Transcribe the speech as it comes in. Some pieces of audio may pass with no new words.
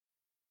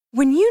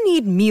When you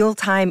need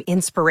mealtime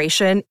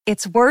inspiration,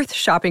 it's worth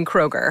shopping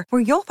Kroger,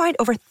 where you'll find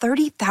over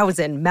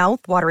 30,000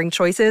 mouth-watering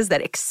choices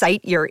that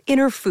excite your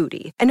inner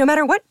foodie. And no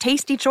matter what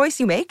tasty choice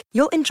you make,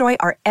 you'll enjoy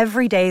our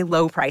everyday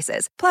low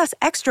prices, plus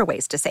extra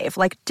ways to save,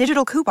 like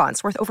digital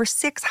coupons worth over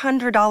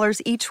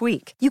 $600 each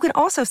week. You can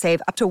also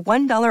save up to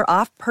 $1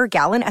 off per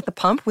gallon at the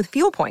pump with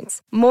fuel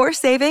points. More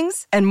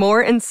savings and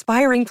more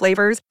inspiring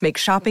flavors make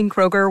shopping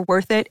Kroger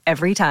worth it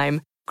every time.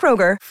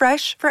 Kroger,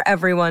 fresh for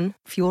everyone.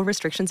 Fuel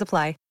restrictions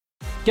apply.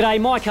 G'day,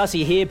 Mike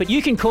Hussey here, but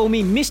you can call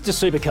me Mr.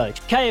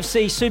 Supercoach.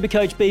 KFC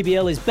Supercoach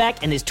BBL is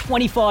back and there's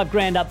 25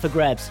 grand up for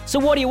grabs. So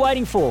what are you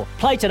waiting for?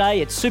 Play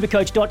today at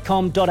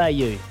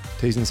supercoach.com.au.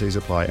 T's and C's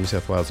apply. New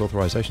South Wales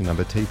authorisation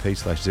number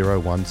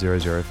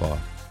TP/01005.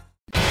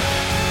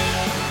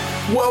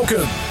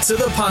 Welcome to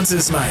the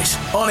Punters, Mate,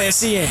 on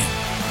SEN.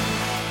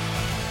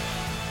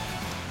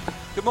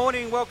 Good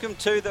morning, welcome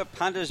to the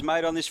Punters,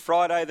 Mate, on this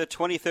Friday, the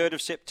 23rd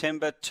of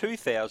September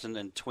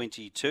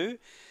 2022.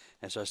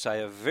 As I say,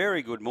 a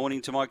very good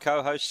morning to my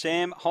co-host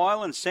Sam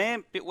Hyland.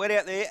 Sam, bit wet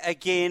out there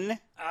again.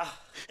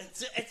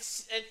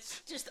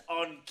 It's just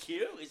on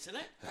cue, isn't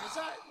it? Is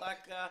it?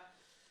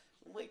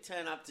 When we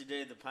turn up to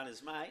do the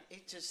Punters, Mate,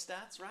 it just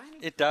starts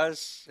raining. It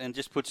does, and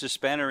just puts a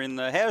spanner in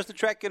the how's the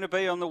track going to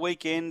be on the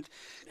weekend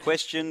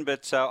question.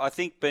 But I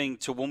think being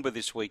Toowoomba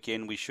this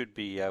weekend, we should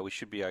be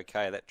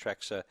okay. That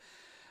track's a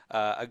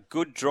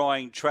good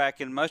drying track,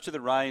 and most of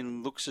the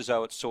rain looks as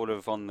though it's sort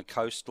of on the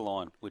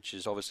coastline, which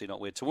is obviously not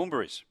where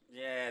Toowoomba is.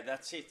 Yeah,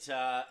 that's it.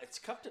 It's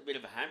copped a bit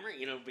of a hammering.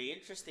 It'll be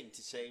interesting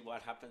to see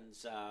what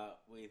happens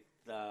with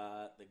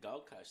the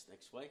Gold Coast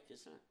next week,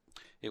 isn't it?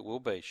 It will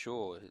be,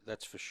 sure.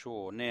 That's for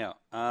sure. Now,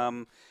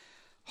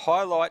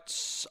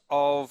 highlights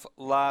of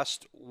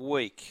last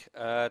week.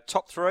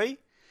 Top three.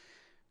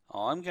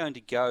 I'm going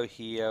to go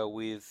here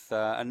with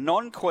a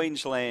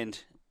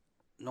non-Queensland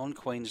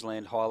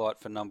highlight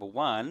for number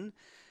one,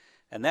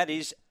 and that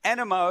is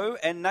Animo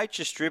and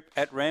Nature Strip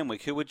at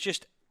Randwick, who were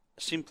just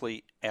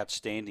simply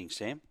outstanding,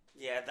 Sam.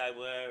 Yeah, they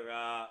were.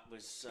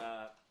 It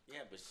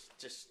was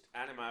just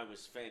Animo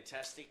was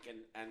fantastic,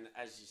 and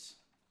as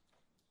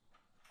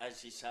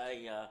you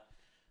say,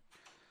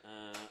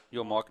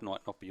 your mic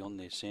might not be on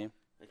there, Sam.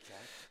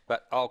 Okay.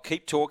 But I'll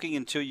keep talking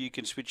until you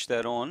can switch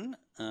that on,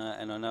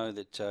 and I know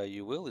that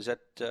you will. Is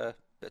that?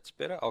 That's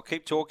better. I'll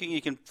keep talking.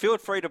 You can feel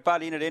free to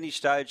butt in at any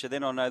stage, and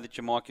then I'll know that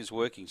your mic is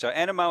working. So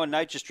Animo and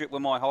Nature Strip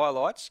were my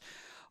highlights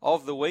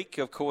of the week.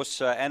 Of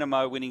course,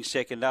 Animo winning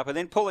second up, and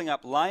then pulling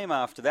up lame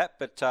after that.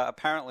 But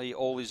apparently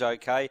all is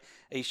okay.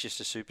 He's just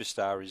a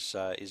superstar,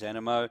 is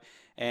Animo.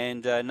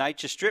 And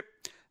Nature Strip,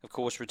 of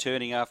course,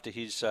 returning after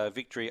his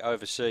victory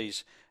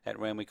overseas at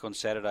Randwick on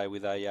Saturday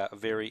with a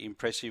very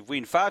impressive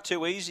win. Far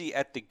Too Easy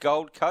at the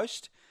Gold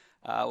Coast.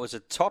 It was a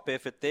top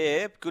effort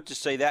there. Good to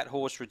see that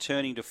horse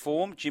returning to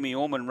form. Jimmy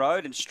Orman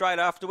rode, and straight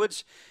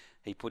afterwards,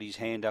 he put his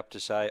hand up to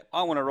say,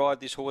 I want to ride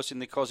this horse in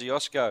the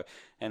Kosciuszko.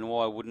 And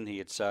why wouldn't he?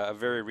 It's a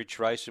very rich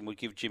race and would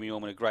give Jimmy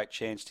Orman a great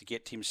chance to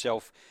get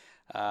himself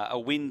a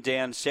win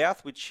down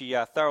south, which he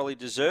thoroughly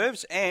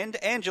deserves. And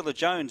Angela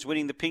Jones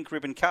winning the Pink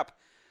Ribbon Cup,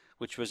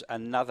 which was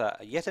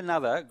yet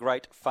another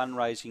great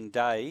fundraising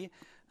day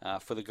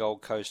for the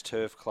Gold Coast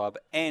Turf Club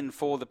and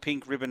for the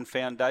Pink Ribbon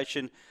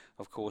Foundation,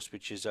 of course,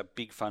 which is a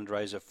big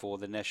fundraiser for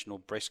the National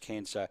Breast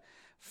Cancer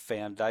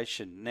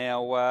Foundation.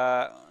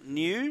 Now,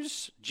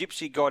 news,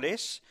 Gypsy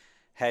Goddess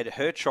had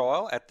her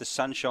trial at the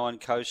Sunshine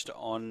Coast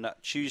on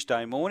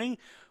Tuesday morning.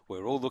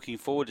 We're all looking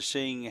forward to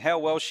seeing how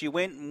well she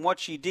went and what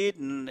she did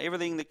and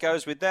everything that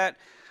goes with that.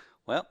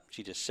 Well,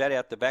 she just sat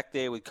out the back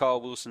there with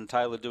Kyle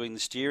Wilson-Taylor doing the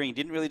steering. He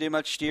didn't really do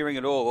much steering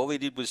at all. All he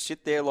did was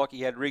sit there like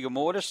he had rigor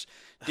mortis.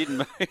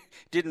 Didn't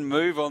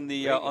move on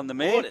the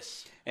mare.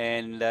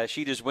 And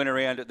she just went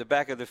around at the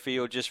back of the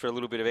field just for a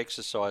little bit of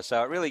exercise.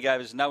 So it really gave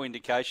us no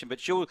indication.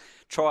 But she'll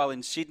trial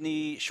in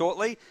Sydney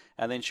shortly,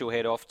 and then she'll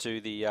head off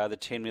to the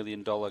 $10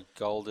 million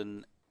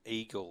Golden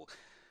Eagle.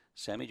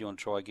 Sammy, do you want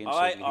to try again?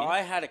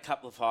 I had a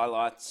couple of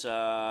highlights.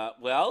 I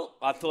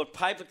thought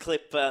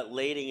Paperclip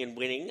leading and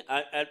winning.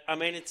 I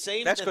mean, it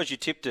seemed... That's because you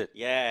tipped it.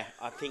 Yeah,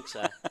 I think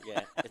so.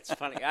 Yeah, it's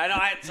funny. And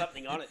I had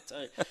something on it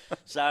too.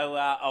 So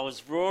I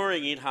was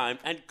roaring in home.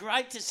 And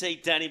great to see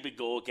Danny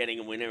Begore getting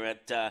a winner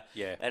at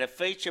a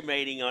feature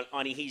meeting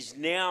on his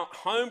now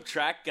home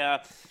track,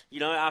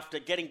 after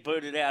getting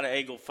booted out of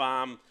Eagle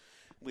Farm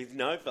with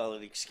no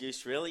valid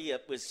excuse, really.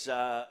 It was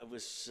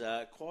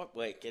quite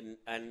weak,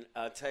 and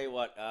I'll tell you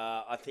what,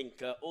 I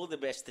think all the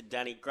best to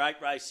Danny. Great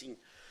racing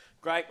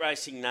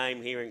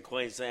name here in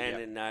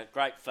Queensland, and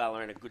great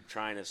fella and a good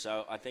trainer.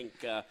 So I think,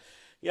 I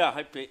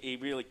hope he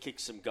really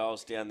kicks some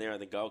goals down there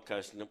on the Gold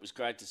Coast, and it was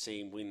great to see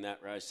him win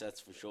that race.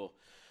 That's for sure.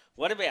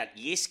 What about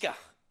Yiska?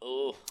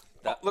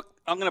 Look,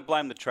 I'm going to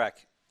blame the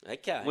track.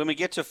 Okay. When we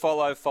get to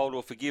follow, fold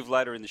or forgive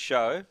later in the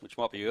show, which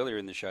might be earlier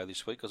in the show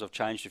this week because I've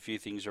changed a few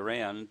things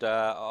around,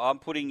 I'm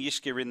putting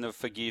Yiska in the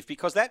forgive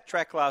because that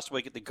track last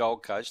week at the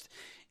Gold Coast,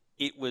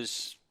 it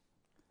was,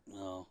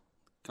 can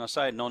I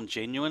say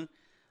non-genuine?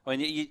 I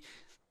mean,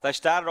 They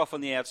started off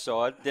on the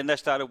outside, then they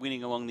started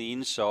winning along the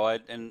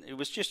inside, and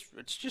it's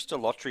just a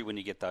lottery when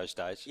you get those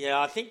days. Yeah,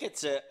 I think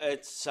it's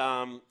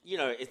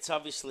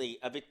obviously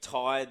a bit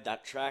tired,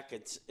 that track.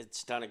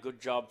 It's done a good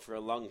job for a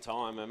long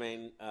time. I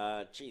mean,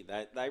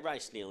 they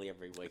race nearly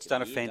every week. It's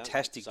done a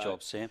fantastic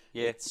job, Sam.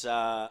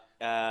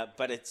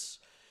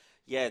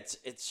 Yeah,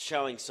 it's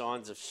showing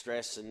signs of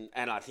stress,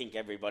 and I think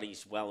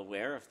everybody's well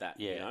aware of that.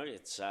 Yeah. You know,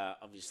 it's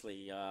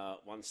obviously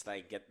once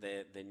they get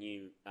the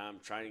new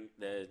training,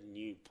 the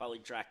new poly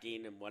track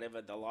in, and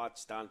whatever the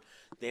lights done,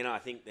 then I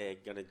think they're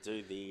going to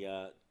do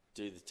the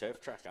turf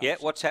track. Yeah,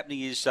 what's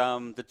happening is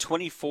the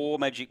 24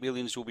 Magic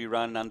Millions will be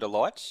run under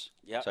lights.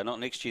 Yeah. So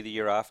not next year, the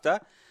year after.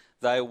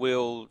 They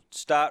will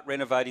start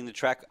renovating the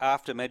track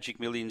after Magic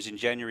Millions in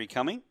January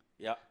coming.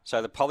 Yeah.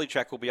 So the poly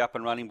track will be up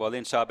and running by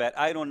then. So about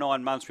 8 or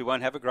 9 months, we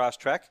won't have a grass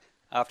track.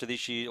 After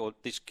this year or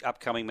this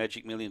upcoming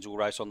Magic Millions, will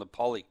race on the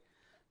poly.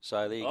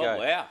 So there you go. Oh,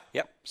 wow.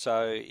 Yep.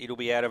 So it'll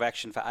be out of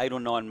action for 8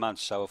 or 9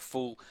 months. So a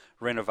full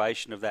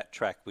renovation of that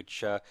track,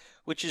 which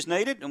is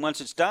needed. And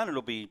once it's done,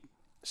 it'll be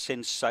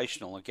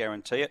sensational, I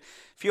guarantee it.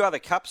 A few other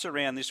cups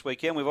around this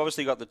weekend. We've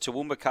obviously got the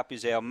Toowoomba Cup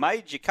is our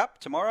major cup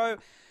tomorrow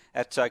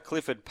at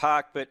Clifford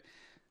Park. But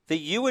the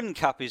Ewan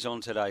Cup is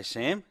on today,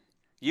 Sam.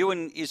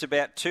 Ewan is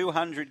about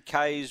 200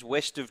 k's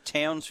west of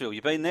Townsville.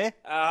 You been there?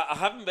 I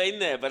haven't been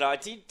there, but I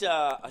did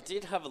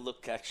have a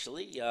look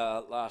actually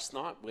last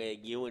night where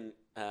Ewan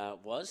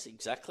was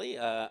exactly.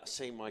 I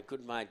see my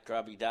good mate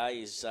Grubby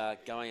Day is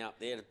going up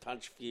there to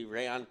punch a few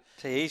round.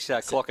 See, he's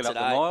clocking up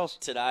the miles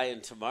today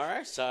and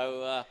tomorrow.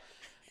 So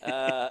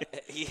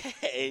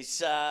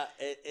it's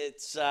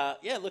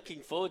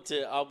looking forward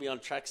to. I'll be on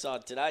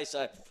trackside today,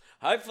 so.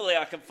 Hopefully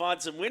I can find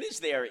some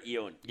winners there at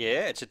Ewan.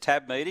 Yeah, it's a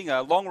tab meeting.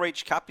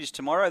 Longreach Cup is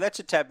tomorrow. That's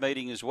a tab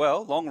meeting as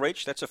well.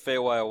 Longreach, that's a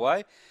fair way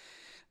away.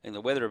 And the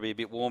weather will be a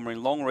bit warmer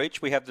in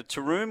Longreach. We have the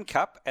Taroom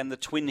Cup and the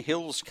Twin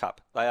Hills Cup.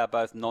 They are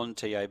both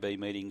non-TAB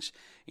meetings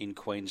in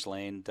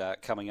Queensland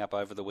coming up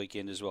over the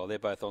weekend as well. They're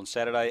both on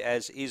Saturday,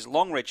 as is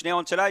Longreach. Now,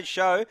 on today's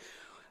show,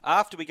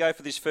 after we go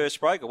for this first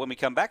break, or when we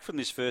come back from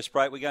this first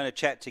break, we're going to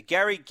chat to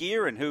Gary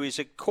Gearin, who is,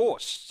 of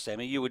course,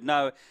 Sammy, you would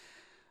know,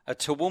 a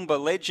Toowoomba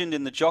legend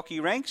in the jockey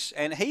ranks,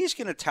 and he's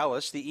going to tell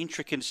us the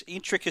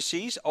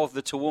intricacies of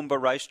the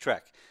Toowoomba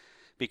racetrack,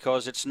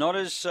 because it's not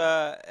as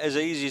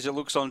easy as it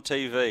looks on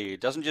TV. It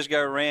doesn't just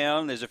go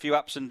around. There's a few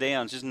ups and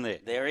downs, isn't there?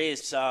 There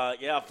is.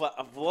 I've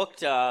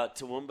walked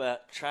Toowoomba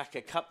track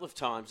a couple of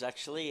times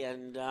actually,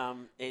 and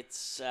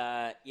it's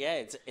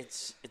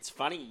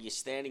funny. You're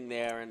standing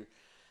there and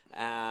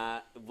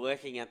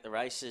working at the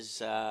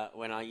races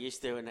when I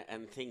used to,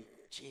 and think,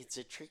 gee, it's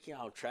a tricky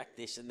old track,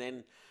 this, and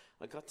then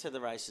I got to the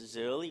races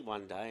early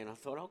one day and I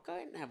thought, I'll go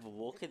and have a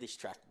walk of this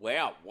track.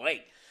 Wow,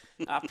 wait.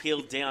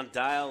 Uphill, down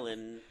dale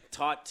and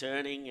tight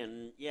turning.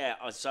 And,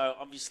 so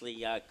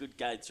obviously good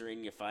gates are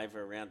in your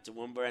favour around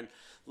Toowoomba. And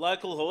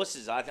local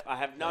horses, I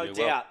have no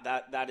doubt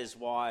that is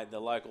why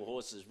the local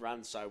horses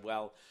run so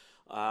well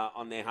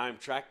on their home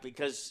track,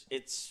 because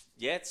it's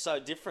so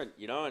different,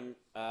 you know. And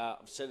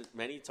I've said it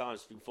many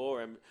times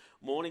before, and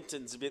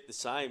Mornington's a bit the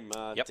same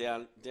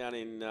down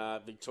in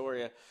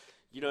Victoria.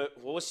 You know,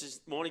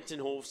 Mornington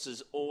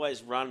horses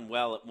always run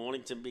well at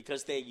Mornington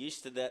because they're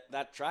used to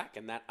that track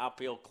and that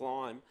uphill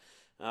climb.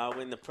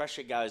 When the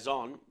pressure goes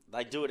on,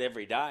 they do it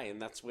every day,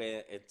 and that's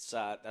where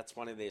that's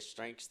one of their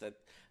strengths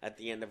at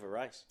the end of a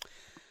race.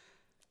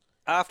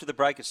 After the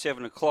break at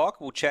 7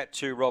 o'clock, we'll chat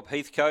to Rob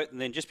Heathcote,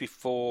 and then just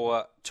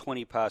before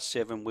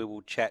 7:20, we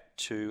will chat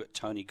to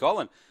Tony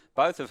Gollan,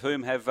 both of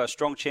whom have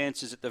strong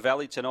chances at the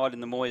Valley tonight in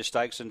the Moir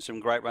Stakes and some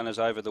great runners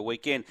over the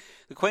weekend.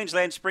 The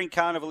Queensland Spring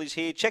Carnival is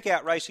here. Check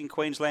out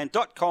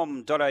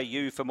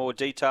racingqueensland.com.au for more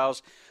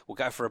details. We'll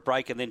go for a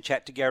break and then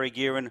chat to Gary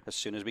Gearin as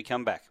soon as we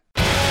come back.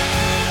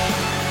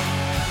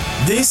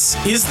 This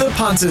is The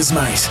Punters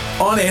Mate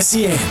on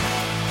SEN.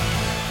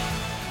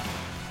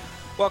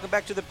 Welcome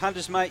back to The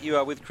Punters Mate. You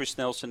are with Chris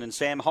Nelson and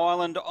Sam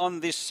Hyland on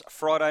this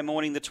Friday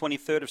morning, the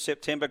 23rd of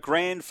September,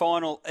 Grand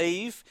Final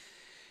Eve.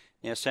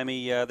 Now,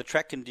 Sammy, the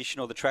track condition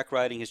or the track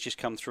rating has just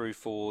come through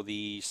for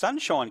the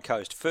Sunshine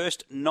Coast.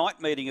 First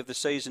night meeting of the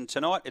season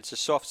tonight. It's a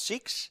soft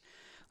 6.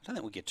 I don't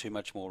think we'll get too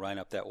much more rain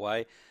up that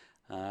way.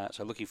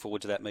 So looking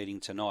forward to that meeting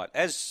tonight.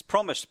 As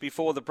promised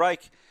before the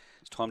break,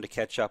 it's time to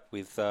catch up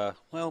with,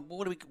 one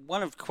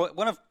of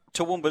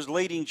Toowoomba's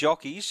leading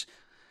jockeys,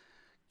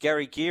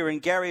 Gary Gearin.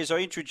 Gary, as I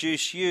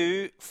introduce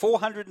you,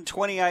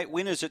 428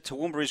 winners at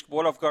Toowoomba is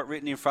what I've got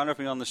written in front of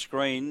me on the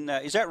screen.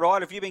 Is that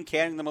right? Have you been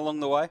counting them along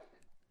the way?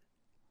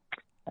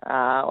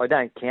 I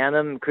don't count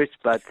them, Chris,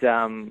 but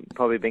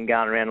probably been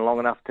going around long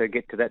enough to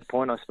get to that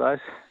point, I suppose.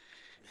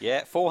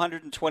 Yeah,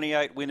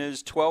 428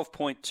 winners,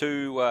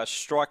 12.2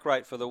 strike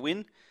rate for the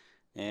win,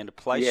 and a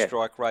place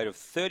strike rate of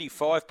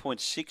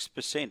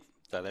 35.6%.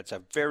 So that's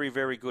a very,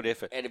 very good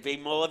effort. It'd be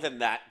more than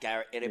that,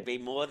 Gary.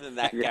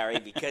 Gary,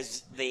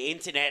 because the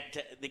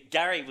internet,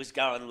 Gary was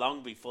going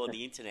long before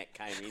the internet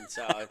came in.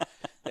 So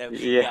there'd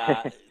be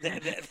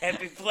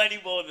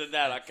plenty more than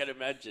that, I can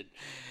imagine.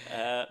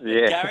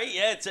 Gary,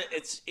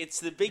 it's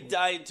the big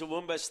day in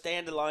Toowoomba,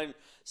 standalone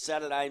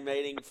Saturday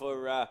meeting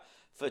for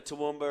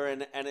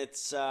Toowoomba, and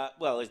it's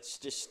it's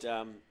just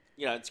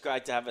it's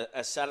great to have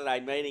a Saturday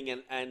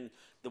meeting and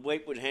the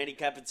Wheatwood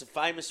Handicap. It's a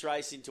famous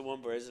race in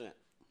Toowoomba, isn't it?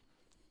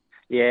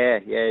 Yeah,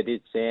 it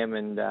is, Sam,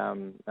 and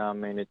I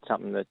mean it's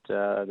something that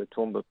the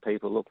Toowoomba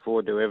people look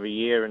forward to every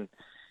year and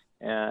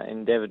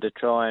endeavour to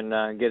try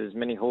and get as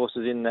many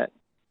horses in that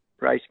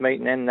race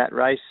meeting and that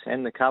race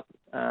and the cup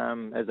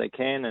as they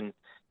can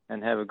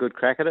and have a good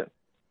crack at it.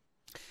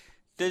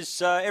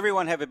 Does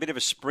everyone have a bit of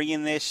a spring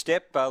in their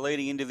step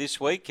leading into this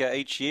week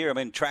each year? I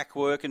mean, track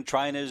work and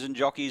trainers and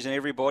jockeys and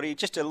everybody,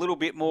 just a little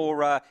bit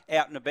more out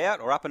and about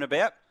or up and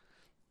about?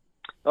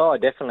 Oh,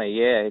 definitely,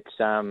 yeah.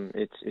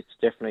 It's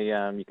definitely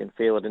you can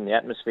feel it in the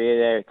atmosphere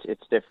there.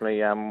 It's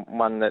definitely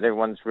one that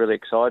everyone's really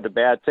excited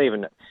about. It's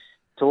even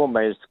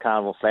Toowoomba is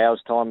Carnival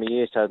Flowers time of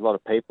year, so there's a lot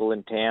of people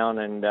in town,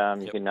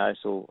 and you can notice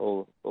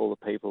all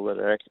the people that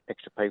are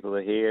extra people that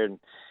are here, and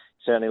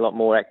certainly a lot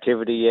more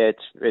activity. Yeah,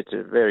 it's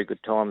a very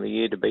good time of the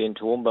year to be in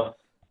Toowoomba.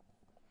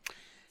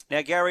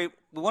 Now, Gary,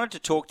 we wanted to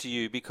talk to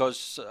you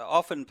because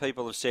often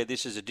people have said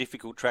this is a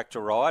difficult track to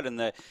ride, and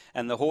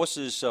the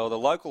horses, or the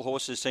local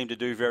horses, seem to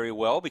do very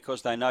well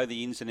because they know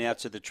the ins and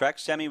outs of the track.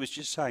 Sammy was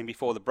just saying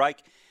before the break,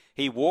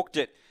 he walked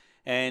it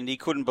and he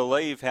couldn't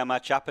believe how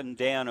much up and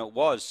down it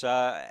was.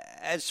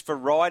 As for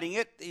riding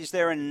it, is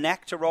there a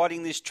knack to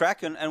riding this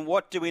track, and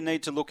what do we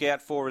need to look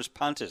out for as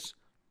punters?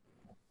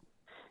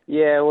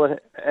 Yeah, well,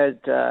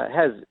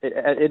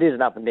 it is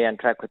an up and down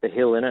track with the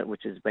hill in it,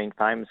 which has been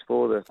famous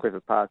for, the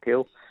Clifford Park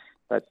Hill.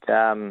 But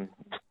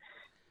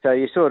so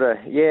you sort of,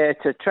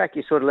 it's a track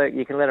you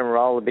can let them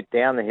roll a bit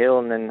down the hill,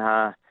 and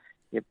then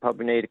you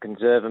probably need to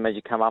conserve them as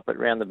you come up it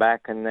round the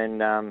back, and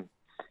then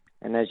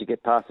and as you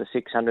get past the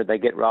 600, they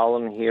get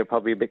rolling here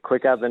probably a bit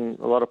quicker than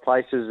a lot of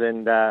places,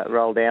 and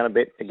roll down a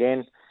bit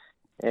again.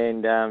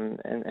 And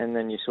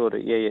then you sort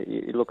of,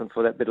 you're looking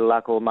for that bit of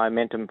luck or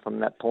momentum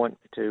from that point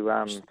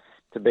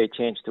to be a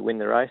chance to win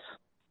the race.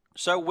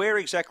 So where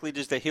exactly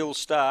does the hill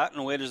start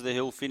and where does the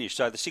hill finish?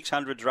 So the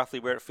 600 is roughly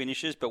where it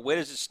finishes, but where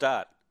does it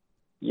start?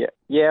 Yeah.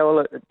 Well,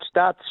 it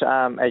starts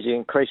as you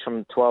increase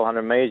from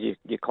 1,200 metres,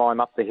 you climb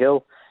up the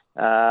hill,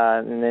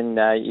 and then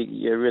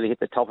you really hit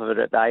the top of it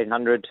at the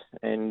 800,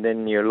 and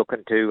then you're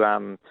looking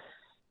to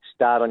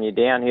start on your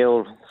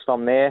downhill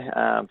from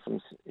there.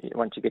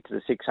 Once you get to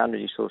the 600,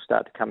 you sort of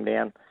start to come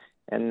down,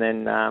 and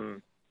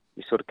then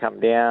you sort of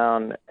come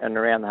down and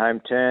around the home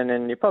turn,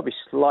 and you probably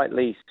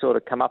slightly sort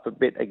of come up a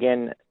bit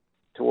again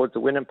towards the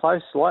winning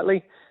post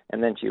slightly,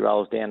 and then she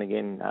rolls down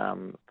again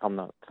from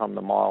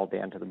the mile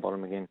down to the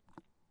bottom again.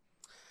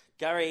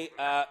 Gary,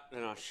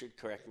 and I should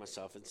correct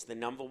myself, it's the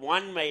number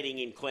one meeting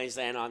in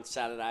Queensland on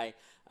Saturday,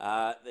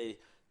 the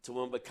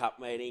Toowoomba Cup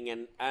meeting.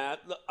 And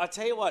look, I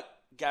tell you what,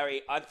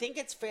 Gary, I think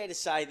it's fair to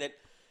say that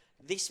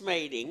this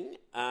meeting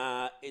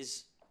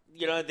is,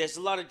 there's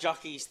a lot of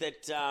jockeys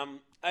that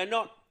are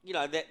not,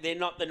 they're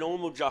not the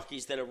normal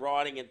jockeys that are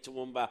riding at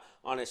Toowoomba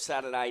on a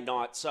Saturday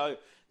night. So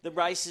the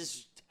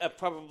races are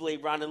probably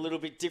run a little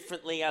bit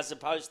differently as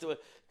opposed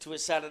to a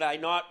Saturday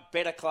night.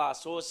 Better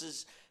class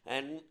horses,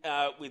 and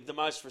with the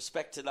most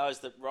respect to those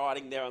that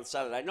riding there on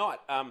Saturday night.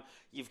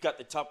 You've got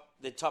the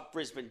top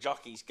Brisbane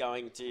jockeys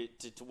going to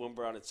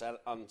Toowoomba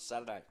on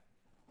Saturday.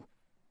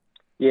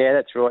 Yeah,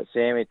 that's right,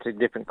 Sam. It's a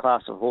different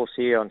class of horse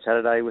here on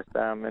Saturday with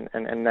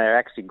and they're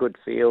actually good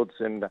fields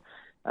and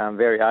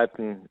very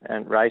open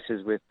and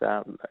races with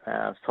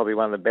probably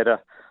one of the better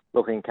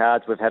looking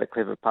cards we've had at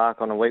Clifford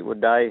Park on a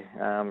Wheatwood day.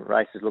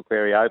 Races look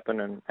very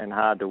open and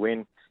hard to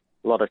win.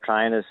 A lot of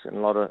trainers and a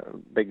lot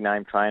of big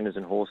name trainers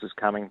and horses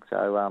coming.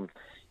 So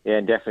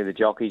and definitely the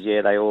jockeys.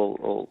 Yeah, they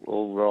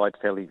all ride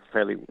fairly.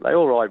 They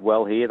all ride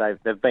well here.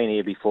 They've been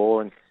here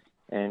before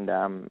and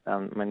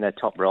they're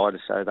top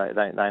riders, so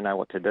they know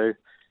what to do.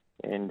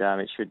 And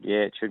it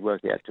should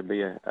work out to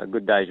be a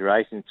good day's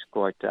race, and it's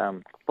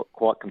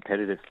quite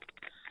competitive.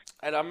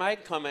 And I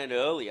made comment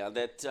earlier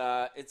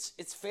that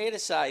it's fair to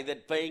say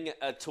that being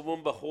a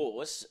Toowoomba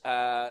horse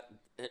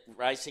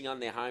racing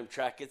on their home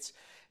track, it's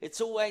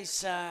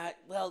always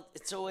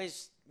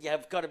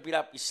you've got a bit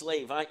up your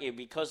sleeve, aren't you?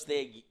 Because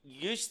they're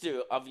used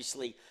to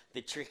obviously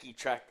the tricky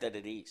track that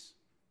it is.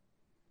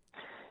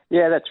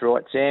 Yeah, that's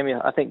right, Sam.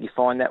 I think you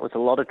find that with a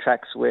lot of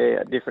tracks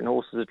where different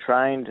horses are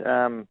trained.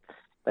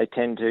 They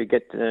tend to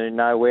get to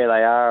know where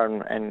they are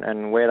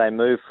and where they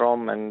move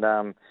from,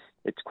 and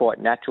it's quite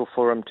natural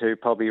for them to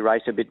probably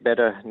race a bit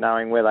better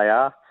knowing where they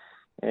are.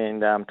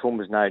 And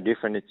Toowoomba's no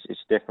different. It's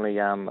definitely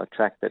a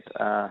track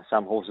that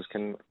some horses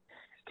can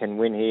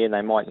win here, and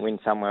they might win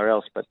somewhere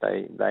else, but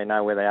they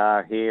know where they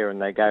are here,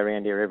 and they go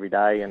around here every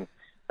day, and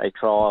they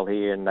trial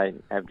here, and they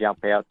have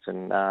jump outs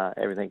and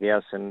everything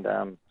else, and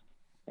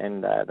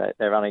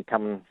they're only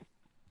coming.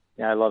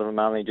 A lot of them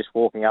are only just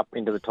walking up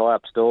into the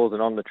tie-up stalls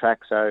and on the track,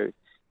 so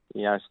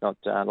it's not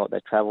like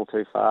they travel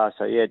too far.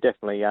 So yeah,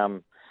 definitely.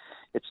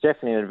 It's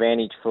definitely an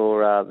advantage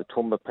for the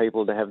Toowoomba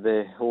people to have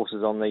their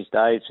horses on these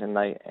days,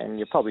 and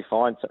you'll probably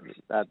find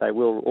they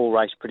will all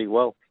race pretty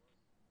well.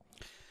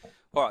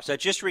 All right, so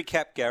just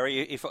recap,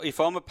 Gary. If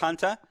I'm a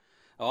punter,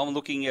 I'm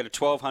looking at a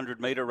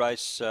 1,200 metre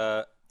race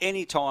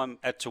any time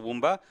at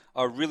Toowoomba,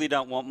 I really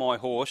don't want my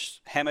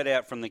horse hammered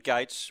out from the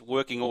gates,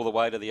 working all the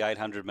way to the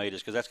 800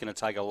 metres, because that's going to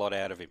take a lot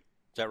out of him.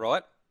 Is that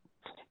right?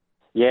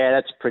 Yeah,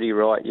 that's pretty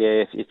right.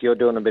 Yeah, if you're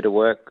doing a bit of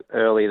work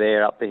early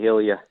there up the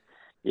hill,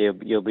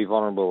 you'll be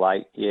vulnerable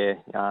late. Yeah,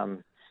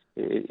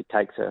 it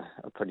takes a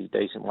pretty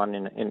decent one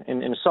in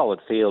a solid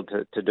field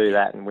to do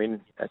that and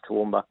win at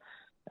Toowoomba.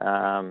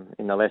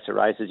 In the lesser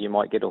races, you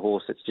might get a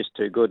horse that's just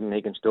too good, and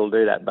he can still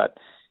do that. But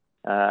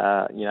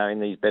in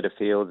these better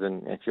fields,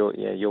 and if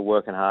you're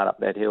working hard up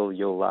that hill,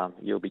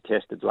 you'll be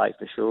tested late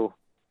for sure.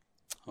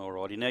 All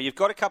righty. Now you've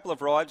got a couple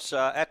of rides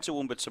at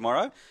Toowoomba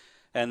tomorrow,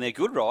 and they're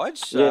good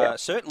rides. Yeah.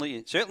 Certainly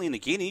in the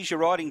Guineas, you're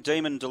riding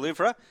Demon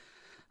Deliverer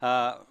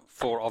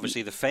for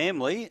obviously the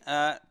family.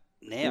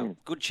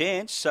 Good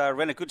chance.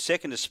 Ran a good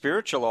second to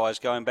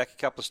Spiritualise going back a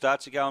couple of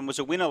starts ago, and was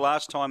a winner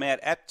last time out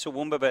at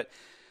Toowoomba. But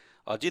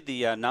I did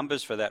the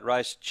numbers for that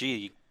race.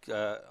 Gee,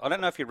 I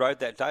don't know if you rode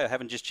that day. I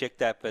haven't just checked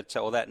that,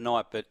 or that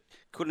night, but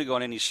couldn't have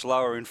gone any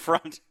slower in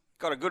front.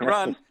 Got a good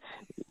run.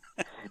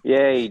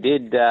 Yeah, he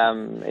did.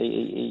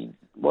 He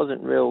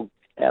wasn't real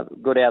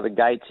good out of the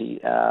gates.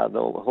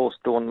 The horse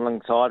drawn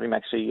alongside him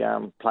actually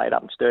played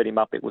up and stirred him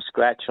up. It was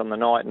scratch on the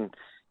night,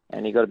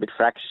 and he got a bit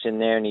fractious in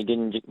there, and he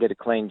didn't get a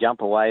clean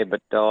jump away.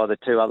 But the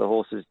two other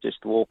horses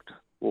just walked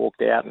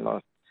out,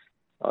 and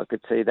I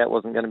could see that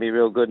wasn't going to be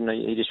real good, and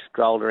he just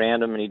strolled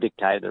around him and he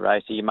dictated the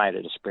race. He made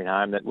it a sprint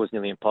home. That was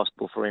nearly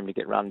impossible for him to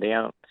get run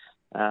down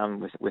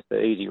with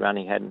the easy run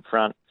he had in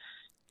front.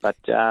 But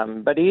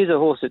he is a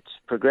horse that's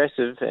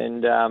progressive,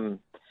 and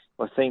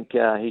I think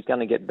he's going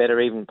to get better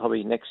even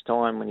probably next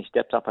time when he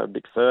steps up a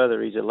bit further.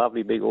 He's a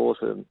lovely big horse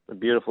with a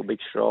beautiful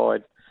big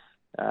stride.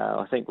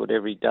 I think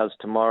whatever he does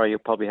tomorrow, he'll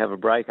probably have a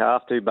break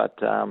after, but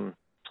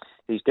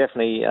he's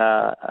definitely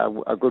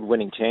a good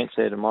winning chance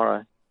there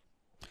tomorrow.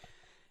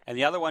 And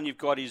the other one you've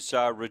got is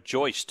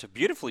Rejoiced.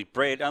 Beautifully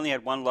bred. Only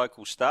had one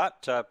local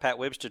start. Pat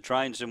Webster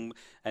trains and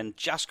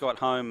just got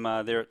home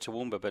there at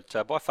Toowoomba, but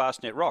by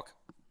Fastnet Rock.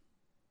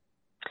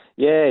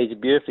 Yeah, he's a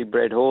beautifully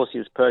bred horse. He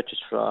was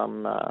purchased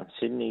from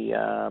Sydney.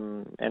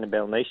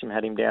 Annabelle Neesham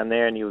had him down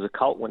there, and he was a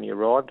colt when he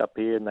arrived up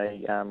here, and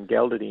they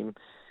gelded him.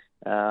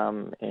 I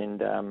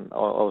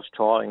was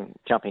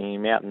jumping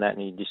him out and that,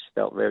 and he just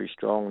felt very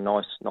strong,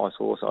 nice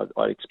horse.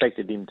 I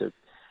expected him to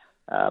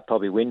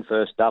probably win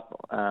first up.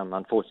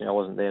 Unfortunately, I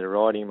wasn't there to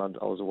ride him. I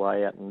was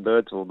away out in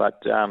Birdsville,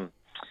 but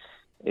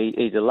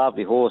he's a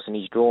lovely horse, and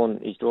he's drawn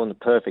the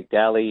perfect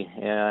alley.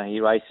 He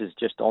races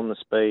just on the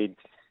speed.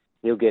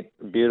 He'll get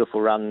a beautiful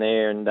run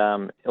there, and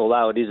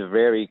although it is a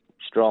very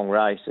strong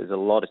race, there's a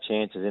lot of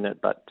chances in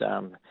it, but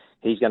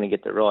he's going to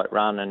get the right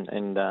run,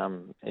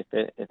 and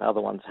if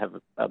other ones have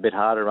a bit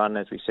harder run,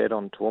 as we said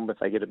on Toowoomba, if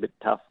they get a bit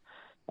tough,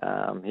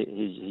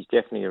 he's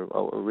definitely a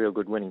real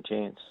good winning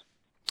chance.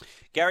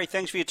 Gary,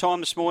 thanks for your time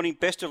this morning.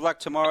 Best of luck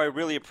tomorrow.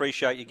 Really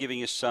appreciate you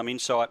giving us some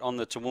insight on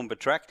the Toowoomba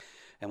track,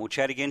 and we'll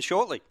chat again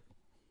shortly.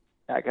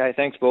 Okay,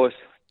 thanks, boys.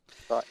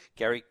 Bye.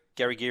 Gary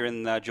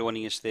Gearin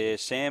joining us there.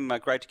 Sam,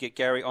 great to get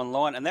Gary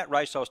online. And that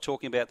race I was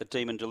talking about, the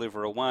Demon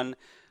Deliverer one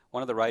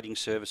of the rating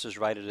services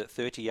rated it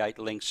 38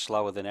 lengths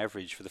slower than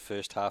average for the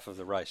first half of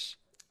the race.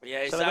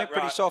 Yeah, so they went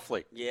pretty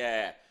softly.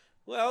 Yeah.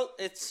 Well,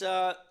 it's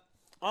I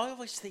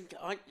always think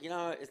I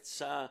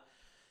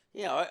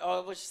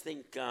always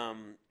think I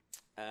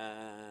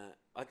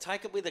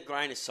take it with a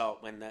grain of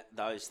salt when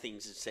those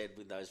things are said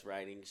with those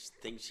ratings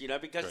things,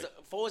 because the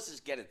forces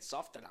get it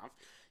soft enough.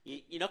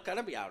 You're not going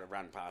to be able to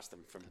run past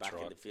them from back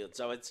in the field.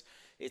 So it's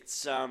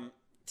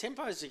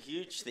tempo is a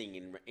huge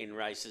thing in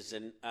races,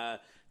 and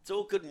it's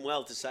all good and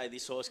well to say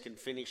this horse can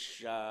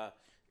finish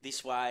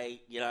this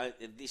way.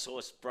 This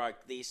horse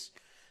broke this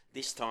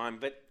time,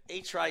 but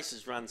each race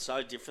is run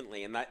so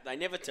differently, and they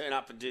never turn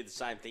up and do the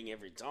same thing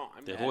every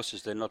time. They're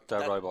horses; they're not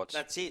robots.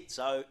 That's it.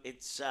 So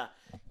it's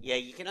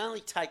you can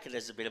only take it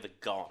as a bit of a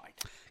guide.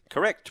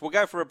 Correct. We'll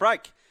go for a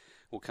break.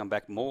 We'll come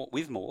back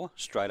with more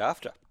straight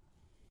after.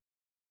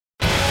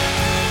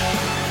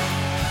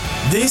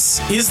 This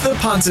is The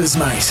Punters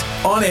Mate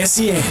on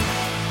SEN.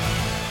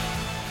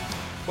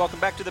 Welcome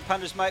back to The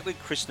Punters Mate with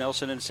Chris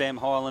Nelson and Sam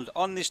Hyland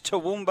on this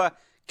Toowoomba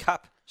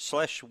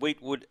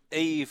Cup/Wheatwood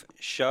Eve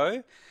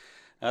show.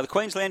 The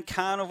Queensland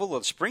Carnival,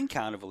 or the Spring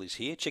Carnival, is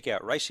here. Check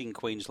out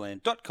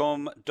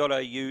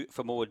racingqueensland.com.au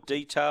for more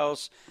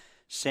details.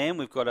 Sam,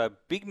 we've got a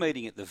big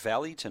meeting at the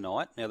Valley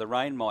tonight. Now, the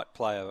rain might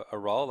play a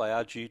role. They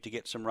are due to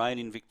get some rain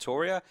in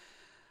Victoria.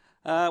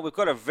 We've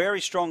got a very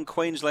strong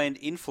Queensland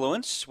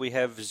influence. We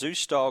have Zeus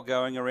Style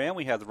going around,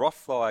 we have the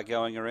Rothflyer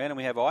going around, and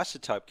we have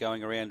Isotope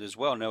going around as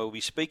well. Now,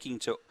 we'll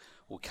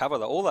cover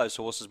all those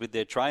horses with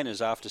their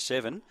trainers after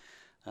 7,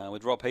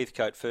 with Rob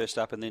Heathcote first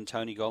up and then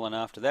Tony Gollan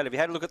after that. Have you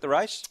had a look at the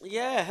race?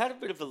 Yeah, I had a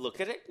bit of a look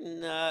at it,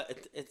 and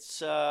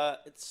it's a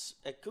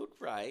good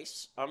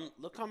race. I'm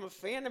a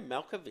fan of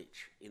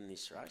Malkovich in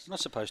this race. I'm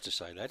not supposed to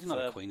say that. He's not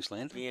a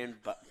Queensland.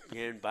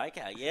 Bjorn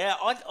Baker. Yeah,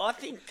 I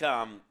think...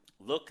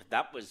 Look,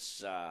 that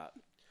was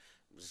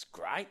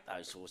great,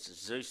 those horses,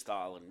 Zeus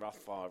Style and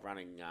Rothfire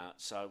running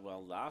so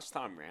well last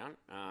time round.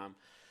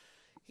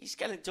 he's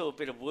going to do a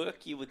bit of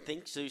work, you would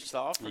think,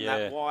 Zoustyle, from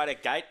that wider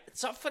gate.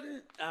 It's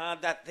often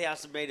that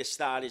 1,000-metre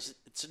start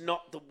it's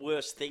not the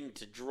worst thing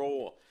to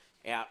draw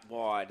out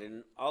wide,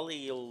 and Ollie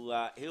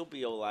he'll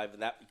be all over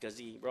that because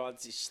he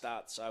rides his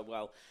start so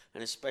well,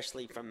 and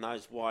especially from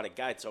those wider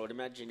gates. I would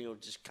imagine he'll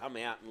just come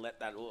out and let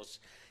that horse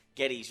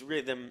get his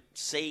rhythm,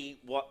 see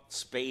what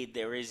speed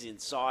there is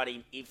inside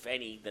him, if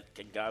any, that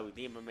can go with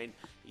him. I mean,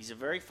 he's a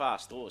very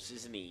fast horse,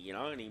 isn't he? You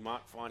know, and he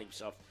might find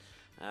himself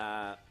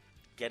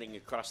getting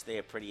across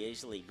there pretty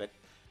easily. But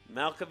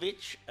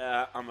Malkovich,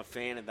 I'm a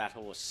fan of that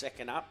horse.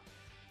 Second up,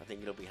 I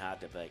think it'll be hard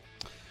to beat.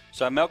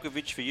 So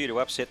Malkovich for you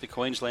to upset the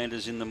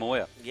Queenslanders in the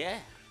Moir. Yeah.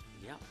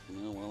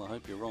 Oh, well, I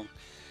hope you're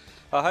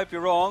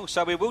wrong.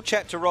 So we will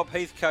chat to Rob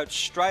Heathcote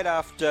straight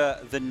after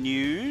the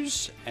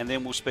news, and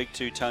then we'll speak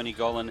to Tony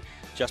Gollan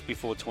just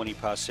before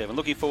 7:20.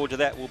 Looking forward to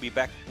that. We'll be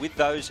back with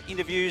those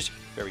interviews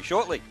very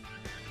shortly.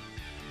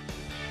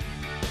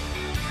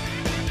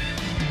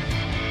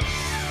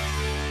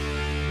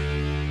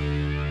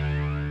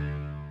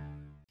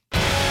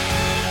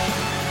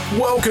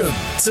 Welcome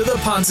to the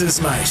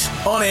Punters, Mate,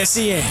 on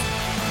SEN.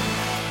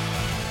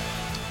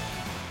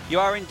 You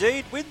are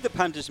indeed with the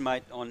Punters,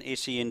 Mate, on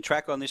SEN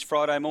Track on this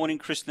Friday morning.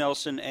 Chris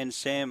Nelson and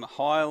Sam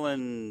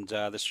Hyland.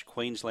 The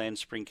Queensland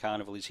Spring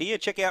Carnival is here.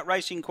 Check out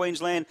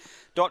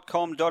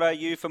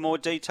racingqueensland.com.au for more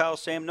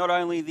details, Sam. Not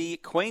only the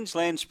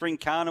Queensland Spring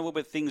Carnival,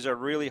 but things are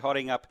really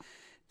hotting up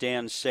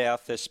down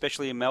south,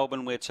 especially in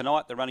Melbourne, where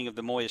tonight the running of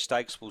the Moir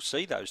Stakes will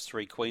see those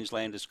three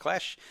Queenslanders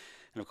clash.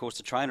 And, of course,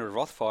 the trainer of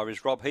Rothfire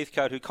is Rob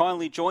Heathcote, who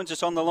kindly joins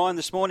us on the line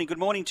this morning. Good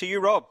morning to you,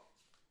 Rob.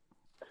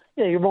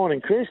 Yeah, good morning,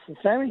 Chris and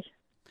Sammy.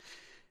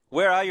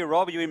 Where are you,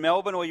 Rob? Are you in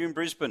Melbourne or are you in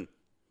Brisbane?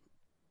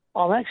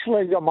 I've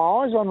actually got my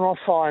eyes on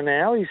Rothfire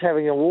now. He's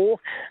having a walk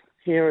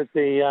here at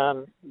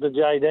the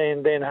JD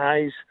and Ben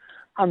Hayes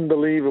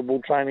unbelievable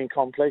training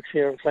complex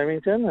here at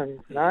Flemington.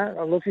 And,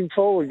 I'm looking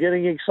forward,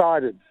 getting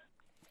excited.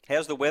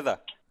 How's the weather?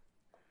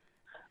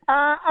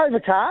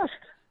 Overcast.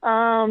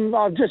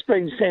 I've just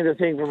been sent a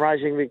thing from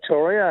Racing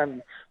Victoria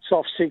and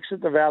soft 6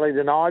 at the Valley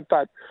tonight,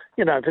 but,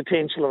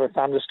 potential of a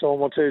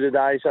thunderstorm or two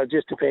today, so it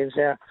just depends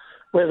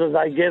whether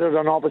they get it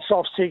or not. But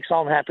soft 6,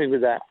 I'm happy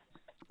with that.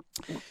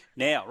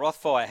 Now,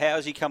 Rothfire, how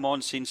has he come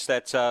on since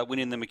that win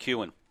in the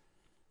McEwen?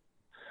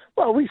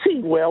 Well, we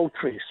think well,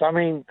 Chris. I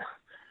mean,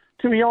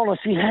 to be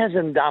honest, he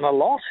hasn't done a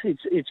lot.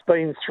 It's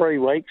been 3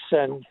 weeks,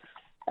 and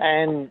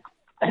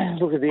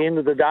look, at the end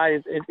of the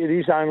day, it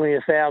is only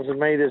 1,000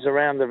 metres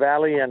around the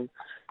Valley, and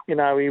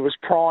he was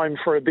primed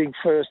for a big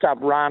first-up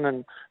run,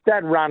 and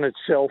that run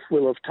itself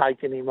will have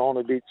taken him on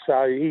a bit,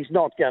 so he's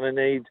not going to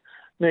need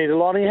a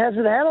lot. He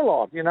hasn't had a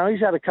lot.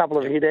 He's had a couple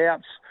of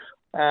hit-outs.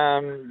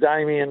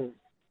 Damien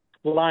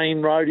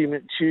Lane rode him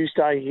at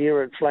Tuesday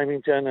here at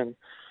Flemington, and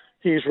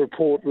his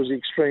report was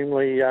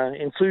extremely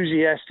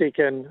enthusiastic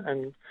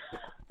and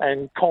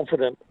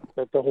confident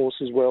that the horse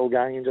is well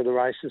going into the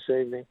race this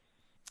evening.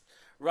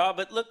 Rob,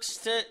 it looks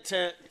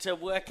to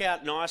work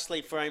out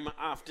nicely for him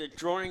after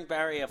drawing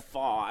barrier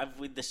 5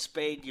 with the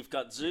speed. You've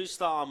got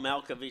Zoustyle,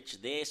 Malkovich,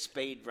 they're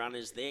speed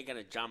runners. They're going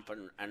to jump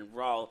and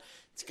roll.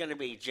 It's going to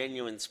be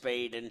genuine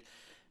speed, and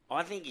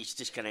I think he's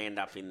just going to end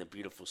up in the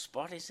beautiful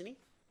spot, isn't he?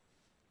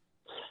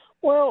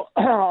 Well,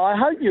 I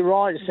hope you're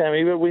right,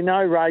 Sammy, but we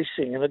know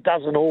racing, and it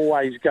doesn't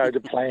always go to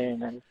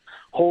plan, and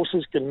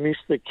horses can miss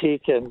the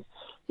kick, and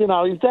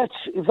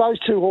if those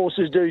two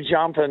horses do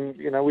jump, and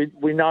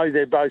we know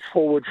they're both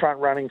forward front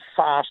running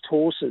fast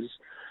horses,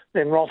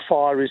 then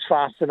Rothfire is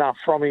fast enough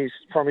from his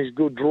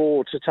good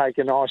draw to take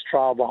a nice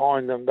trail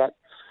behind them. But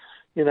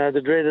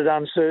the dreaded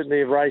uncertainty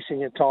of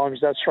racing at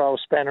times does throw a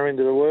spanner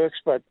into the works.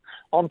 But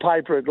on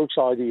paper, it looks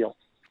ideal.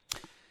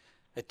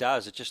 It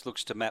does. It just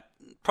looks to map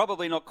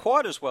probably not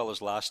quite as well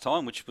as last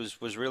time, which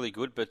was really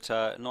good, but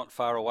not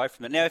far away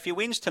from it. Now, if he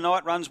wins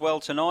tonight, runs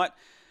well tonight.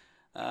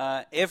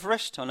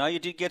 Everest, I know you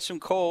did get some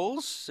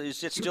calls.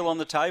 Is it still on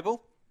the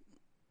table?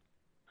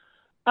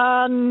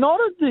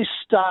 Not at this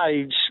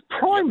stage,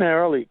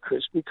 primarily,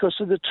 Chris, because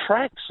of the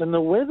tracks and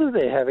the weather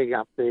they're having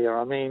up there.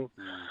 I mean,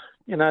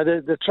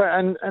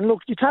 and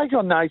look, you take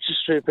on Nature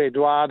Strip,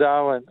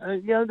 Eduardo, and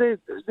they're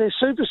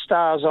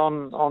superstars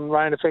on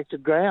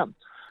rain-affected ground.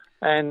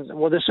 And,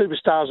 they're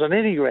superstars on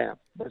any ground,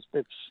 let's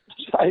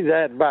say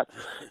that. But,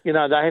 they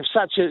have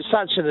such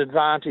an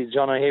advantage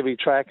on a heavy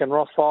track, and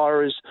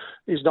Rothfire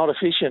is not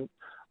efficient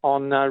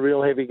on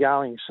real heavy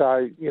going.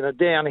 So,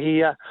 down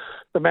here,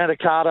 the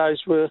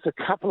Manikado's worth a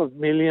couple of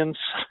millions.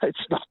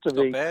 It's not to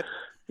be bad.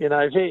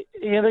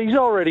 He's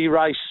already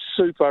raced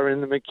super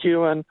in the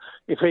McEwen.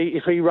 If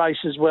he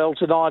races well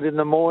tonight in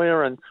the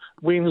Moir and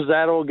wins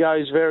that or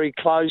goes very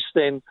close,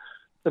 then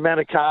the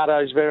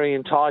Manikato is very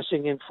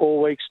enticing in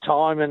 4 weeks'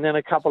 time, and then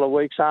a couple of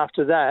weeks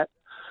after that,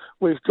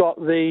 we've got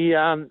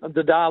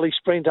the Darley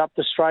Sprint up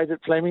the straight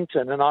at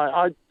Flemington, and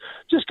I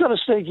just got a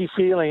sneaky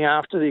feeling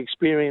after the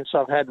experience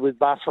I've had with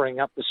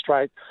buffering up the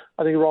straight,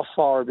 I think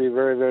Rothfire would be a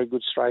very, very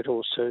good straight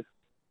horse too.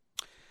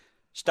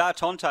 Star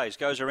Tontes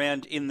goes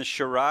around in the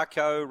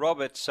Shirako.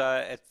 Rob, it's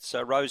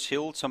Rose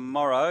Hill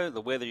tomorrow. The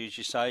weather, as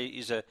you say,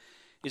 is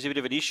is a bit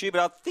of an issue,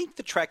 but I think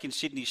the track in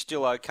Sydney is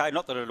still okay.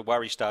 Not that it'll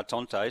worry Star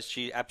Tontes.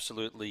 She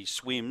absolutely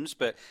swims,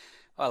 but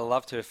I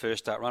loved her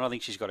first start run. I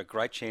think she's got a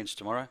great chance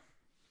tomorrow.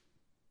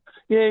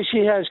 Yeah, she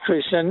has,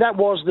 Chris, and that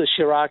was the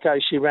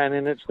Shirako she ran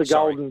in. It's the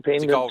Golden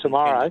Pendant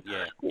tomorrow,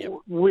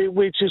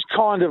 which is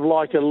kind of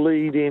like a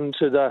lead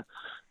into the,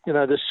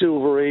 the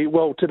silvery.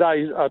 Well,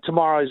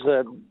 tomorrow's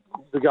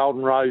the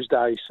Golden Rose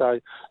Day, so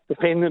the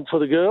pendant for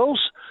the girls.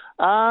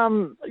 I'd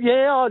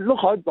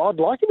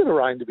like a bit of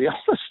rain, to be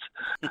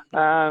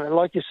honest.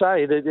 Like you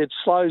say, it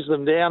slows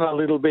them down a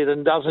little bit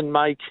and doesn't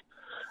make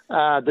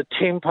the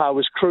tempo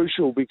as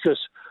crucial, because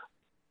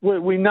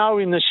we know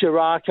in the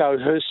Shirako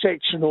her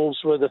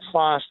sectionals were the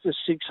fastest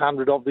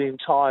 600 of the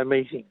entire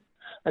meeting,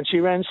 and she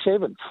ran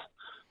 7th.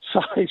 So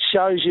it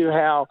shows you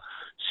how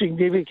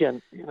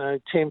significant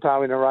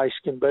tempo in a race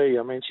can be.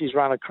 I mean, she's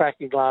run a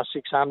cracking last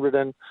 600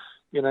 and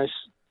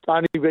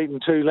only beaten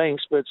 2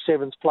 lengths, but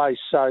 7th place.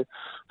 So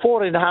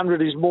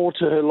 1400 is more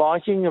to her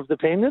liking of the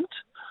pendant.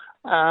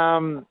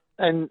 And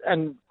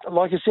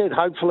like I said,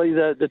 hopefully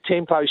the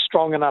tempo's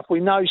strong enough.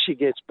 We know she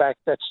gets back.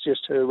 That's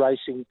just her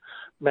racing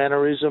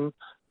mannerism.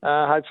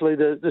 Hopefully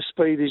the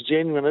speed is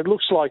genuine. It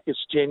looks like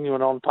it's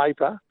genuine on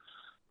paper,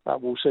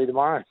 but we'll see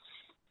tomorrow.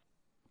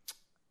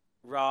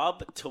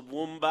 Rob,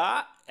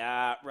 Toowoomba,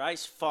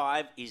 race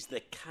 5 is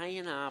the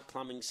K&R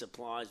Plumbing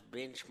Supplies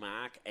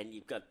benchmark, and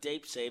you've got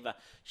Deep Seaver.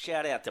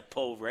 Shout out to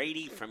Paul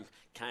Reedy from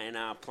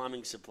K&R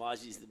Plumbing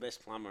Supplies. He's the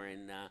best plumber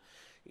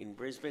in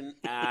Brisbane.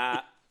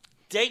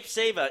 Deep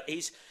Seaver,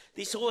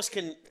 this horse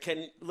can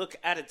look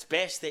at its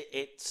best.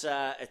 It's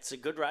a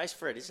good race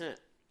for it, isn't it?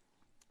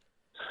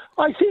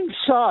 I think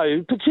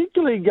so,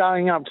 particularly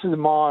going up to the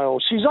mile.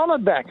 She's on her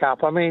back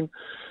up. I mean,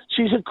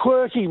 she's a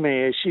quirky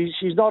mare.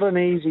 She's not an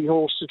easy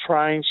horse to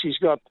train. She's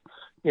got,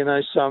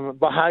 some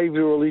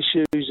behavioural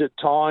issues at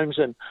times,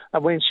 and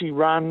when she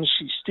runs,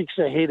 she sticks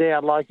her head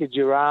out like a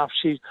giraffe.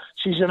 She's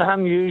an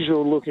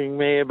unusual-looking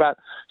mare, but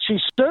she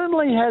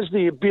certainly has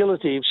the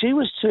ability. If she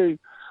was to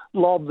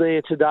lob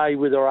there today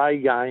with her A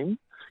game,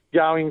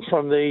 going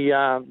from the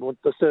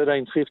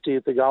 1350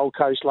 at the Gold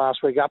Coast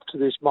last week up to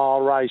this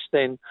mile race,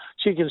 then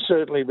she can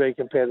certainly be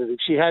competitive.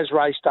 She has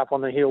raced up on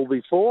the hill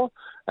before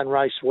and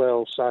raced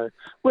well, so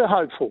we're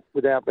hopeful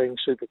without being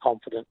super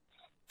confident.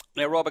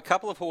 Now, Rob, a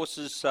couple of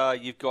horses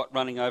you've got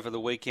running over the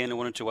weekend I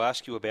wanted to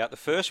ask you about. The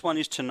first one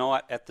is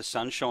tonight at the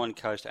Sunshine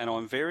Coast, and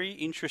I'm very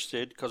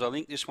interested because I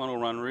think this one will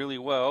run really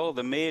well.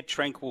 The mare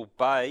Tranquil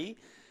Bay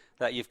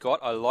that you've got.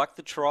 I like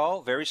the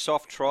trial, very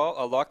soft trial.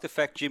 I like the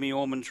fact Jimmy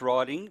Orman's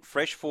riding.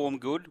 Fresh form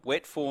good,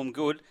 wet form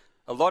good.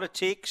 A lot of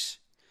ticks.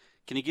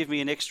 Can you give me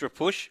an extra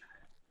push?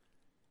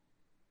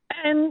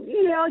 And,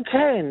 I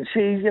can.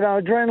 She's,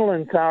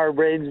 Adrenaline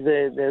Thoroughbreds,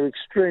 they're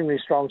extremely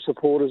strong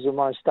supporters of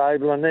my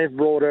stable, and they've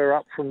brought her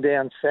up from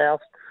down south.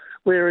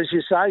 Whereas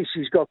you say,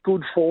 she's got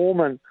good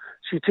form and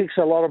she ticks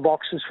a lot of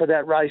boxes for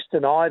that race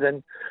tonight.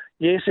 And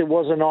yes, it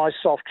was a nice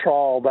soft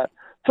trial, but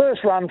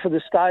first run for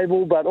the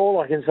stable, but all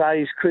I can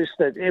say is, Chris,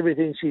 that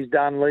everything she's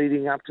done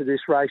leading up to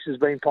this race has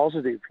been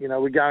positive.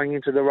 We're going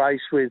into the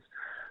race with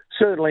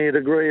certainly a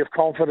degree of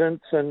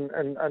confidence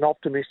and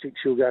optimistic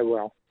she'll go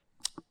well.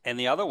 And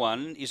the other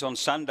one is on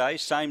Sunday,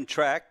 same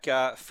track,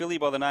 filly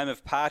by the name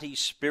of Party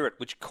Spirit,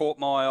 which caught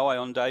my eye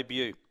on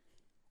debut.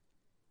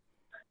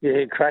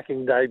 Yeah,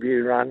 cracking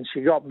debut run.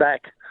 She got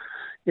back,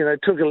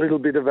 took a little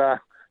bit of a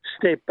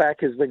step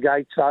back as the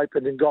gates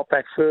opened and got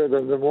back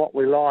further than what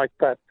we liked,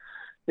 but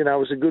it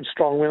was a good,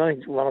 strong win. I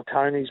think one of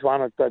Tony's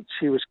won it, but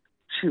she was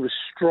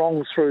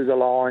strong through the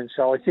line.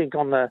 So I think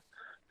on the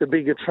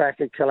bigger track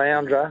at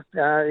Caloundra,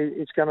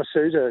 it's going to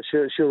suit her.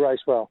 She'll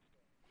race well.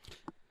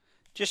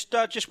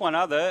 Just one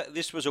other.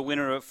 This was a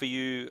winner for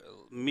you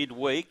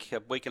midweek,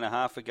 a week and a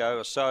half ago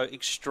or so.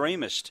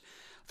 Extremist.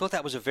 I thought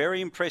that was a very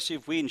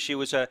impressive win. She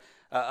was a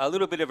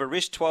little bit of a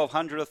risk,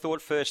 1200 I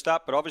thought first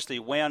up, but obviously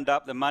wound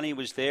up. The money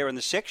was there and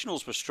the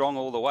sectionals were strong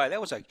all the way.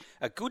 That was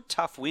a good,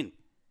 tough win.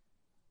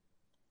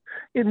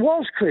 It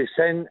was, Chris,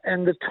 and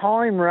the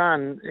time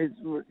run,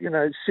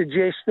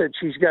 suggests that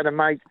she's going to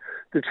make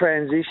the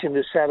transition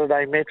to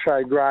Saturday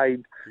Metro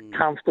grade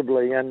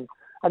comfortably, and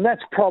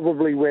that's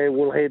probably where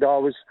we'll head.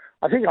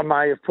 I think I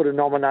may have put a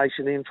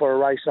nomination in for a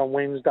race on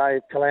Wednesday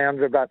at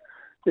Caloundra, but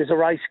there's a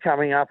race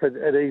coming up at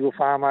Eagle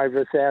Farm over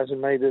 1,000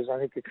 metres, I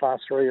think a Class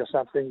 3 or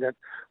something, that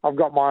I've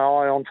got my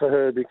eye on for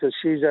her, because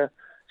she's a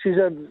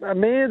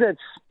mare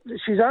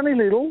she's only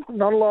little,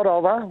 not a lot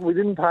of her. We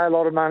didn't pay a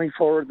lot of money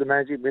for her at the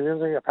Magic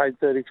Millions. I think I paid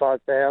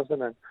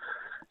 $35,000, and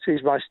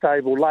she's my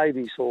stable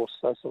ladies horse.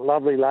 So some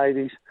lovely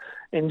ladies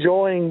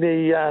enjoying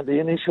the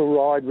initial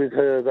ride with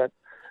her, but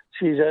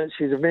she's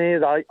a mare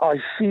that I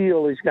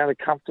feel is going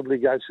to comfortably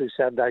go through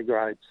Saturday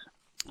grades.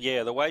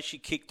 Yeah, the way she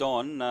kicked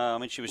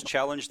on, she was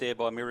challenged there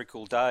by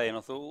Miracle Day, and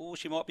I thought,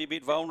 she might be a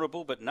bit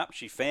vulnerable, but no,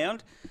 she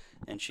found,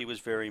 and she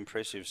was very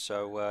impressive.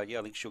 So, I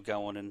think she'll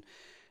go on and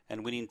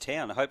win in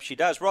town. I hope she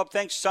does. Rob,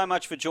 thanks so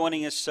much for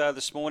joining us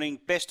this morning.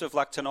 Best of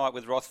luck tonight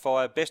with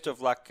Rothfire. Best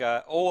of luck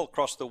all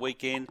across the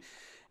weekend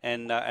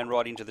and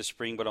right into the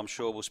spring, but I'm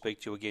sure we'll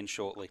speak to you again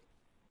shortly.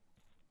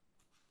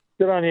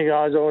 Good on you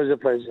guys. Always a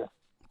pleasure.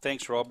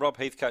 Thanks, Rob. Rob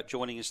Heathcote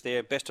joining us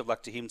there. Best of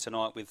luck to him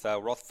tonight with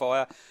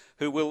Rothfire,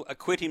 who will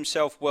acquit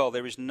himself well.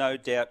 There is no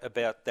doubt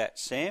about that,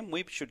 Sam.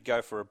 We should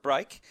go for a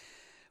break.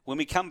 When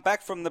we come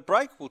back from the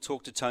break, we'll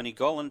talk to Tony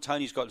Gollan.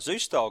 Tony's got Zoo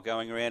Style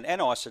going around and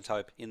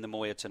Isotope in the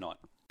Moya tonight.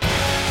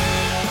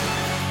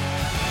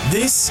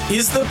 This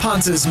is The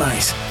Punters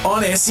Mate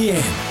on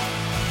SEN.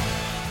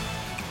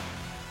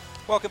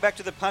 Welcome back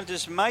to The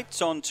Punters Mates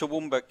on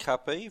Toowoomba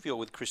Cup Eve. You're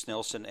with Chris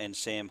Nelson and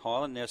Sam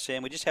Hyland. Now,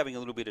 Sam, we're just having a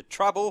little bit of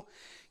trouble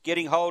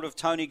getting hold of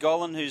Tony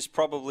Gollan, who's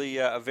probably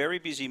a very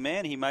busy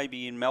man. He may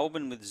be in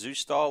Melbourne with Zoo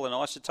Style and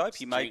Isotope.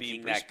 He may be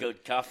in that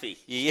good coffee.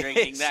 Yes.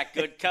 Drinking that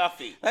good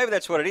coffee. Maybe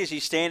that's what it is.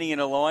 He's standing in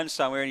a line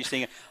somewhere and he's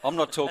thinking, I'm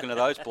not talking to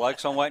those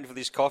blokes. I'm waiting for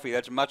this coffee.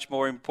 That's much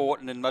more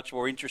important and much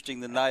more interesting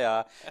than they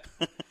are.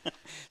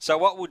 So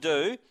what we'll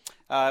do,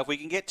 if we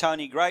can get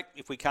Tony, great.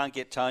 If we can't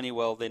get Tony,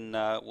 well, then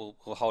we'll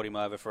hold him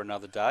over for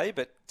another day.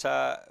 But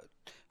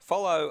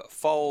follow,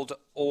 fold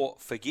or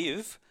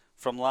forgive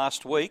from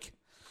last week.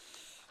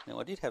 Now,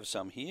 I did have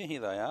some here. Here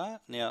they are.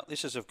 Now,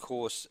 this is, of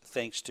course,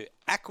 thanks to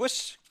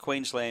Aquis,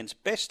 Queensland's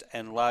best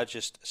and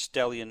largest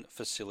stallion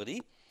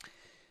facility.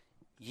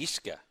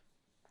 Yiska.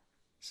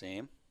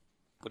 Sam,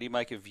 what do you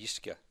make of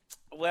Yiska?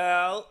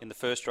 Well, in the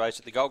first race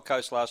at the Gold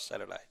Coast last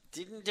Saturday.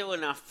 Didn't do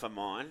enough for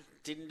mine.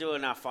 Didn't do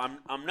enough. I'm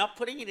not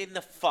putting it in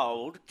the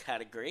fold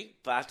category,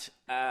 but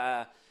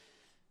it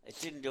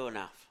didn't do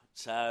enough.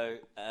 So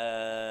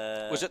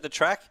was it the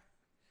track?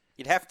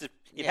 You'd have to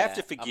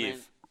forgive. I mean,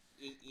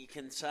 you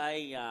can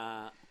say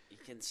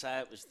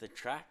it was the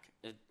track,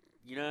 but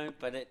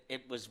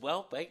it was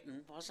well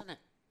beaten, wasn't it?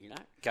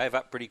 Gave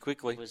up pretty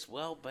quickly. It was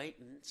well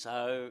beaten,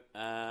 so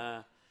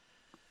I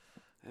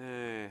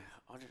don't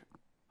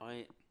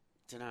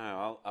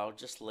know. I'll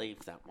just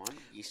leave that one,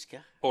 Yiska.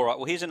 All right.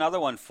 Well, here's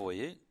another one for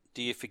you.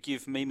 Do you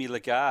forgive Mimi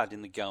Lagarde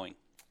in the going?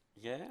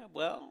 Yeah.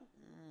 Well,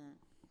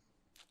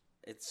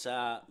 it's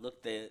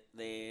look, they're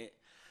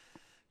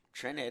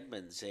Trent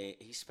Edmonds,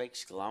 he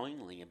speaks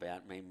glowingly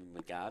about Mimi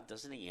Lagarde,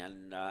 doesn't he?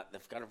 And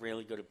they've got a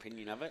really good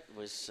opinion of it. It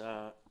was,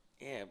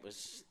 it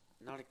was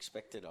not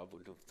expected, I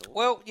would have thought.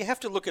 Well, you have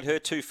to look at her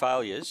two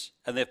failures,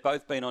 and they've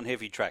both been on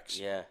heavy tracks.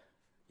 Yeah.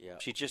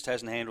 She just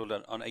hasn't handled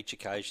it on each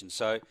occasion.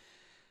 So,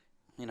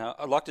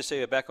 I'd like to see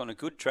her back on a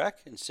good track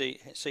and see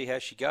how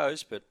she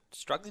goes, but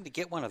struggling to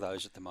get one of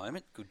those at the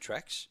moment, good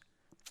tracks.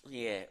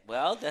 Yeah,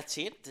 well, that's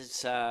it.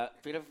 There's a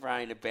bit of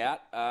rain about.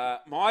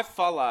 My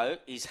follow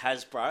is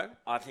Hasbro.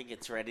 I think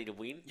it's ready to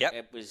win. Yep.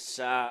 It was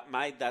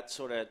made that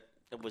sort of...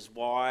 It was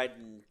wide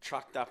and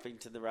trucked up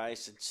into the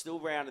race. It still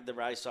rounded the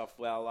race off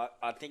well.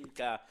 I think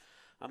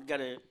I'm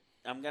gonna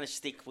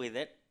stick with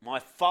it. My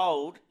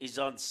fold is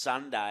on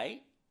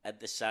Sunday at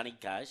the Sunny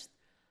Coast.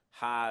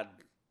 Hard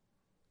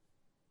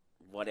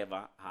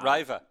Raver.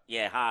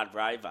 Yeah, Hard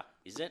Raver.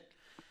 Is it?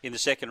 In the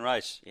second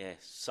race. Yeah,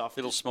 soft.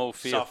 Little small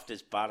field. Soft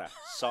as butter.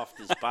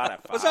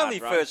 It was only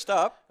first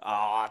up.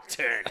 Oh,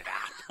 turn it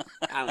up.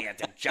 I only had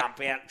to jump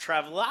out and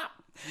travel up.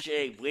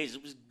 Gee whiz,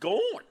 it was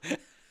gone.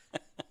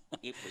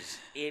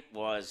 It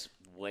was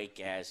weak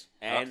as.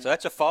 And so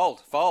that's a fold.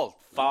 Fold.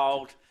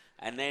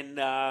 And then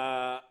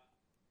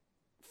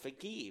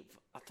forgive.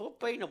 I thought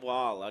been a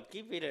while. I'd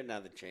give it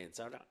another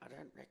chance. I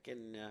don't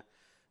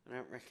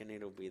reckon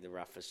it'll be the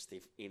roughest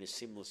in a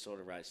similar sort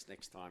of race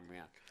next time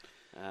round.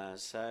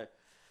 So.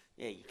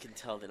 Yeah, you can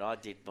tell that I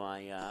did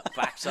my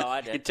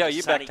backside. You can tell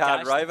you backed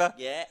Hard Raver.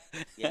 Yeah.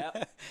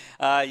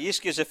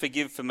 Yiska's a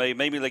forgive for me.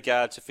 Mimi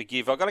Lagarde's a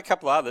forgive. I've got a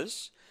couple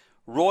others.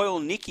 Royal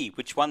Nikki,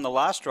 which won the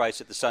last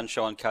race at the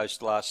Sunshine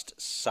Coast last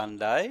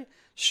Sunday.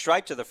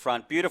 Straight to the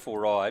front. Beautiful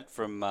ride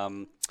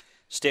from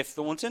Steph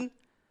Thornton.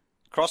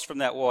 Crossed from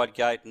that wide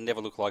gate and never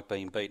looked like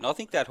being beaten. I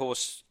think that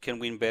horse can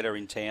win better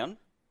in town.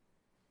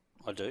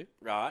 I do.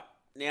 Right.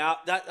 Now,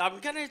 I'm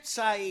going to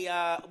say,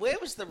 where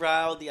was the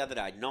rail the other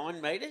day?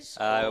 9 metres?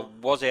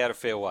 Was out of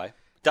fairway.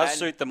 Does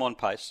suit them on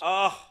pace.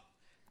 Oh,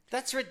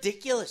 that's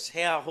ridiculous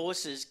how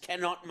horses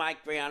cannot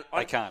make ground.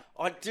 They can't.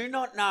 I do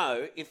not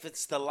know if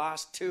it's the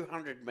last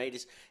 200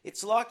 metres.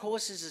 It's like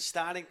horses are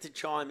starting to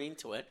chime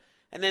into it,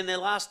 and then their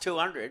last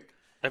 200...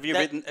 Have you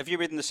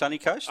ridden the Sunny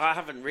Coast? I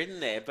haven't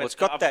ridden there, but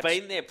I've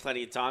been there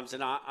plenty of times,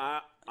 and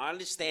I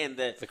understand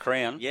the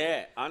crown.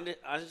 Yeah, I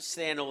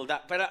understand all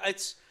that, but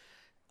it's...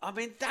 I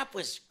mean, that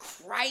was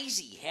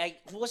crazy how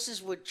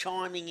horses were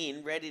chiming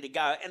in, ready to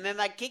go, and then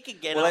they kick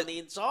again on the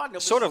inside. It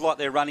was sort of like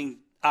they're running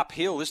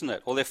uphill, isn't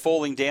it? Or they're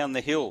falling down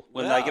the hill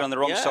when they get on the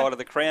wrong side of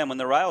the crown when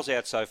the rail's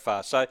out so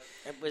far. So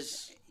it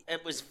was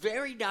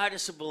very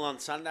noticeable on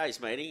Sunday's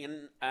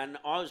meeting, and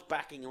I was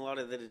backing a lot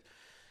of the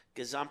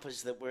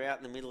gazumpers that were out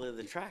in the middle of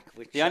the track,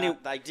 which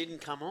they didn't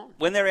come on.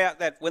 When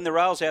the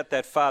rail's out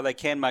that far, they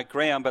can make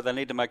ground, but they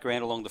need to make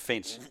ground along the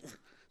fence.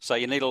 So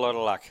you need a lot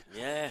of luck.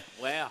 Yeah,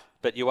 wow.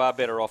 But you are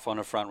better off on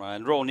a front run.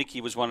 And Royal Nikki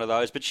was one of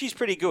those. But she's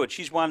pretty good.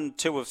 She's won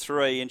 2 of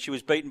 3, and she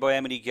was beaten by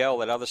Amity Gell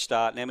that other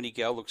start. And Amity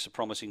Gell looks a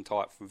promising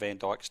type from Van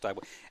Dyke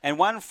Stable. And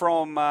one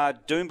from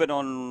Doomben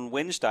on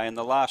Wednesday in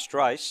the last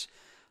race.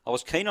 I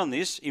was keen on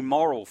this.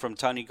 Immoral from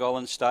Tony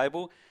Gollan's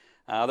stable.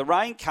 The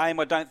rain came,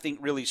 I don't think,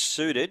 really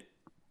suited.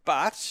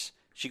 But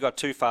she got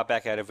too far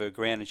back out of her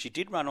ground, and she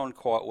did run on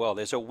quite well.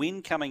 There's a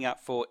win coming up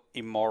for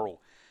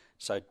Immoral,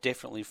 so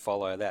definitely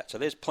follow that. So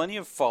there's plenty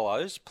of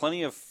follows,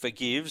 plenty of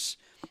forgives,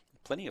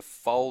 plenty of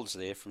folds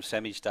there from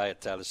Sammy's day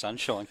at the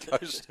Sunshine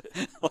Coast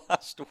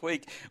last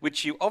week,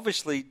 which you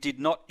obviously did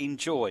not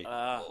enjoy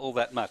all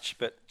that much.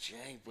 But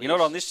you're not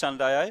on this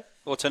Sunday, eh?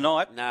 Or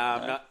tonight?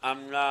 No,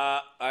 I'm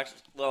not. I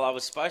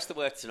was supposed to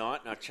work tonight,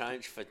 and I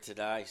changed for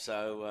today.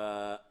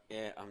 So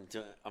I'm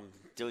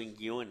doing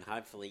Ewan.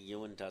 Hopefully,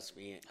 Ewan does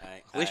me.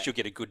 At least you'll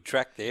get a good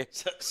track there.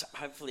 So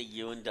hopefully,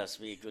 Ewan does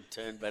me a good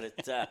turn. But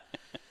it,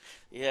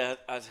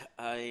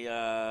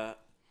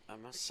 I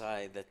must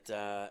say that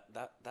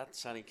that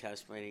Sunny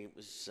Coast meeting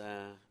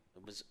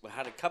we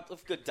had a couple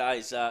of good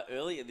days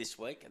earlier this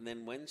week, and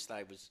then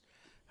Wednesday was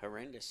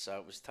horrendous. So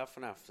it was tough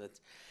enough.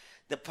 That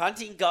the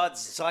punting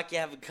gods, it's like you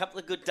have a couple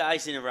of good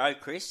days in a row,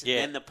 Chris, and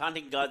then the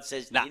punting god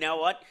says, "You know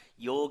what?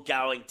 You're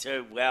going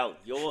too well.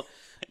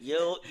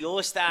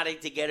 You're starting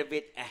to get a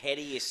bit ahead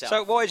of yourself."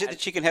 So why is it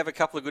that you can have a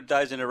couple of good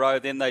days in a row,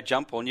 then they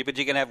jump on you, but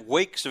you can have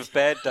weeks of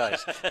bad days?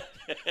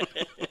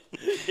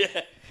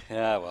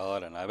 Yeah, well, I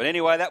don't know. But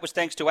anyway, that was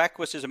thanks to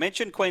Aquis, as I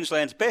mentioned,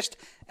 Queensland's best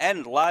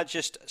and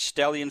largest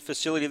stallion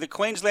facility. The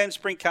Queensland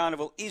Spring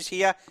Carnival is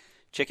here.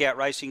 Check out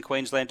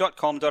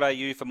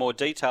racingqueensland.com.au for more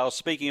details.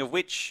 Speaking of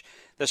which,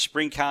 the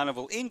Spring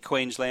Carnival in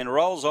Queensland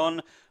rolls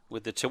on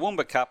with the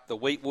Toowoomba Cup, the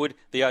Wheatwood,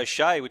 the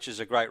O'Shea, which is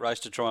a great race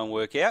to try and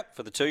work out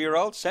for the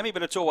 2-year-olds, Sammy,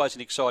 but it's always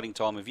an exciting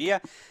time of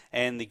year.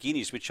 And the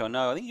Guineas, which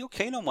I think you're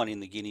keen on one in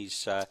the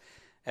Guineas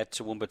at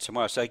Toowoomba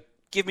tomorrow. So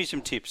give me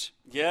some tips.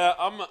 Yeah,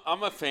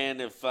 I'm a fan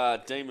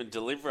of Demon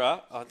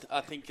Deliverer.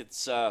 I think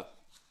it's a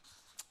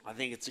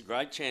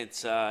great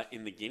chance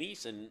in the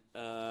Guineas, and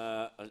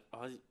I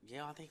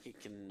think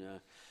it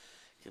can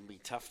be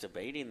tough to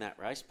beat in that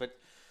race. But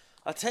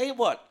I'll tell you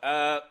what,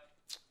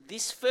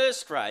 this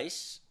first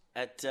race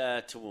at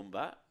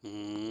Toowoomba,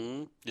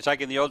 you're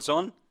taking the odds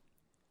on?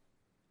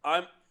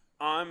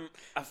 I'm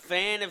a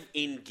fan of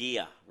In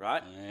Gear,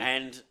 right? Yeah.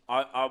 And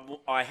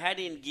I had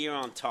In Gear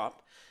on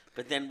top.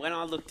 But then when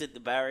I looked at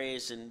the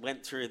barriers and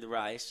went through the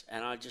race,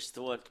 and I just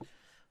thought,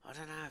 I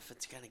don't know if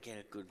it's going to get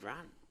a good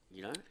run,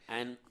 you know?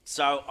 And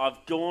so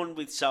I've gone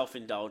with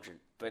Self-Indulgent.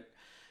 But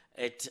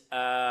it...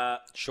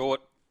 short.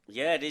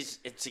 Yeah, it is.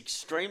 It's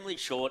extremely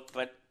short,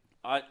 but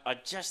I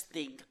just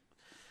think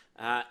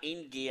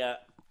In Gear,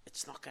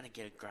 it's not going to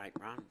get a great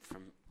run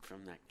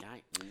from that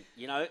gate. And,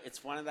 you know,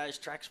 it's one of those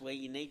tracks where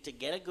you need to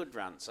get a good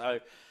run.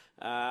 So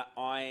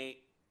I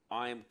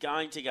am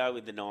going to go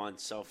with the 9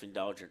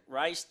 Self-Indulgent.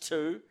 Race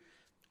 2,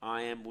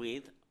 I am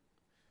with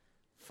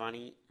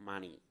Funny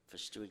Money for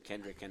Stuart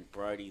Kendrick and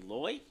Brody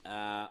Loy.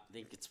 I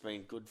think it's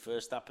been good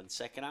first up and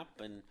second up,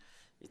 and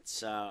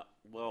it's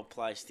well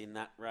placed in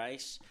that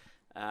race.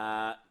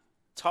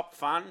 Top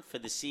Fun for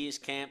the Sears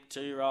Camp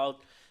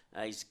 2-year-old.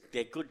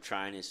 They're good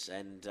trainers,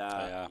 and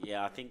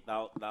I think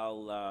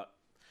they'll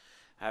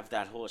have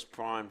that horse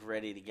primed,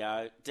 ready to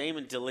go.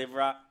 Demon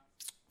Deliverer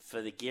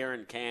for the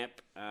Guerin Camp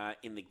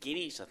in the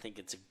Guineas, I think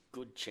it's a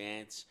good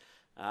chance.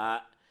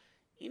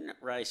 In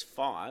race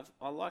 5,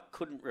 I like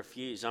Couldn't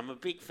Refuse. I'm a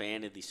big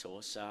fan of this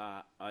horse.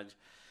 I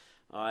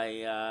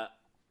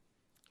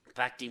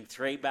backed him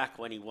 3 back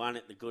when he won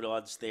at the good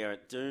odds there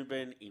at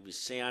Doomben. He was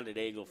sound at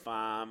Eagle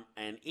Farm,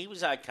 and he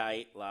was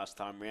okay last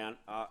time round.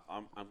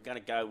 I'm going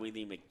to go with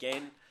him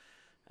again.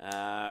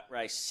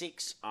 Race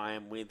 6, I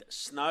am with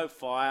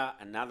Snowfire,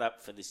 another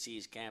for the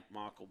Sears Camp,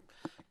 Michael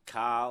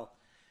Carl.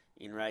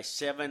 In race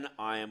 7,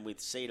 I am with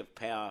Seed of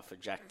Power for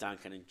Jack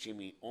Duncan and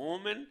Jimmy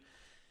Orman.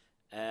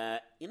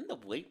 In the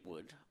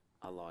Wheatwood,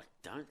 I like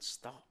Don't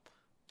Stop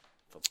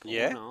for Paul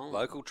Nolan.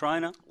 Local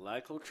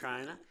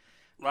trainer.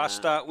 Last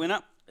start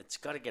winner. It's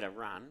got to get a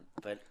run,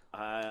 but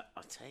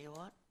I'll tell you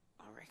what,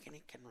 I reckon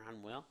it can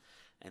run well.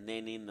 And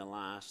then in the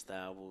last,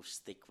 we'll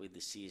stick with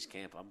the Sears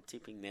Camp. I'm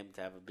tipping them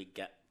to have a big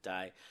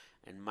day.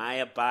 And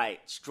Maya Bay,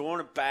 it's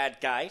drawn a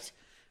bad gate,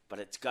 but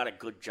it's got a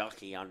good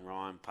jockey on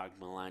Ryan Pug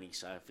Maloney.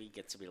 So if he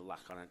gets a bit of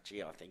luck on it,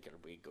 I think it'll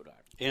be a good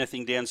open.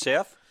 Anything down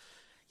south?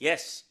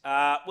 Yes.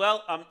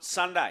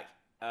 Sunday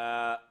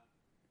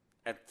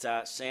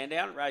at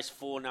Sandown, race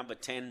 4, number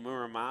 10,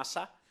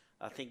 Muramasa.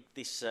 I think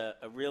this a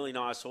really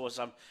nice horse.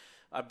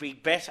 I'd be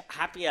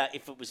happier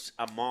if it was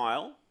a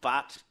mile,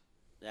 but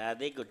they're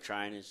good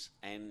trainers.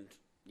 And,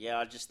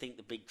 I just think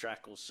the big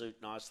track will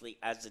suit nicely,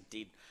 as it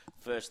did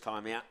first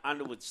time out.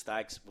 Underwood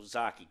Stakes,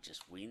 Zaki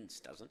just wins,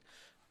 doesn't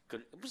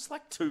it? It was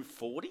like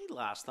 240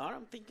 last night.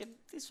 I'm thinking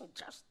this will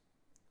just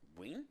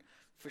win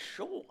for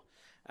sure.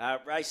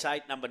 Race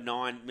 8, number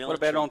 9, Military. What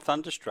about on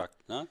Thunderstruck?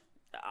 No?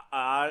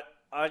 I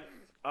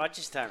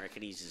just don't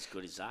reckon he's as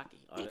good as Zaki.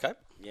 Okay.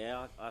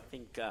 Yeah, I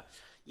think, I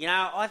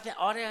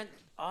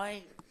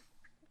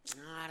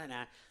don't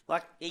know.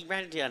 Like, he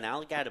ran down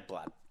Alligator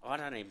Blood. I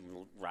don't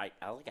even rate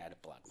Alligator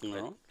Blood.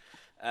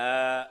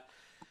 No.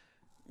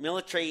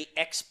 Military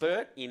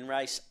Expert in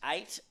race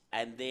 8.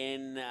 And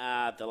then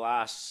the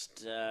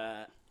last,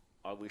 I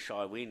Wish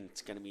I Win.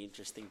 It's going to be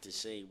interesting to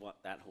see what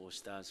that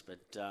horse does. But,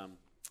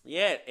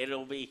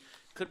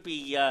 could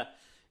be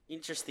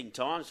interesting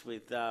times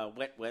with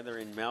wet weather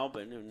in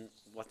Melbourne and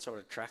what sort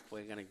of track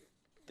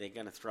they're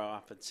going to throw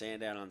up at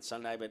Sandown on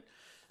Sunday. But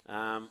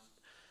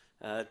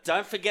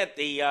don't forget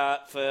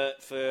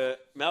for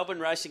Melbourne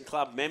Racing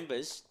Club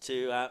members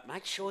to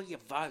make sure you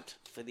vote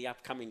for the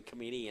upcoming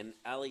committee. And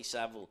Ali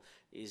Saville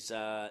is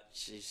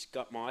she's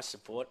got my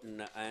support,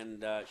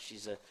 and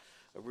she's a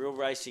real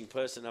racing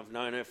person. I've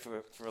known her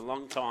for a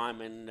long time,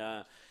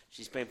 and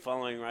she's been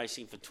following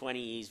racing for 20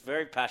 years.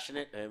 Very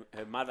passionate.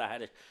 Her mother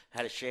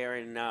had a share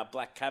in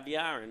Black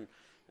Caviar,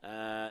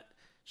 and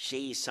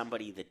she is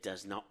somebody that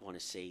does not want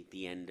to see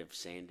the end of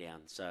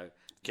Sandown. So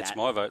gets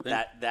my vote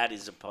then. That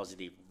is a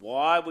positive.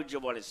 Why would you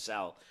want to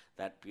sell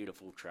that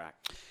beautiful track?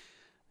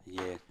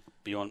 Yeah,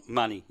 beyond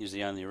money is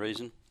the only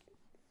reason.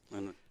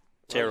 And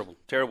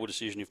terrible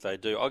decision if they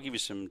do. I'll give you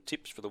some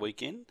tips for the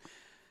weekend.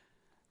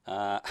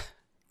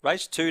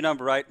 Race 2,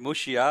 number 8,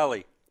 Mushiali.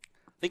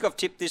 I think I've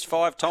tipped this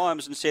 5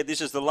 times and said this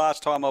is the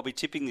last time I'll be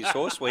tipping this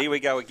horse. Well, here we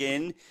go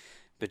again.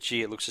 But,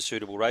 gee, it looks a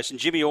suitable race. And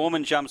Jimmy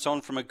Orman jumps on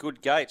from a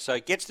good gate. So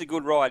gets the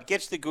good ride,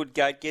 gets the good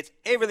gate, gets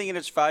everything in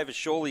its favour.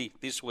 Surely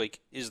this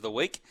week is the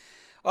week.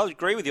 I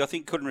agree with you. I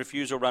think Couldn't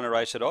Refuse will run a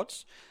race at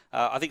odds.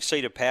 I think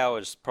Cedar Power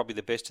is probably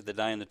the best of the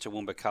day in the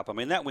Toowoomba Cup. I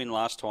mean, that win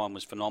last time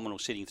was phenomenal,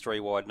 sitting 3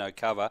 wide, no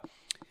cover.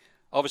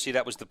 Obviously,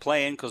 that was the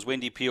plan because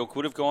Wendy Peel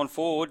could have gone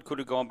forward, could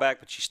have gone back,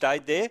 but she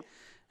stayed there.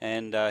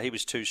 And he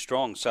was too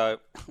strong. So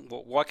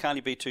why can't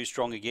he be too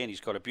strong again? He's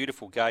got a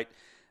beautiful gate.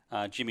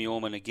 Jimmy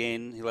Orman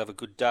again. He'll have a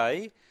good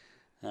day.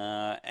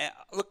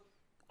 Look,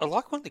 I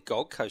like one at the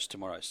Gold Coast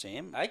tomorrow,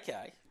 Sam.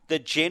 Okay. The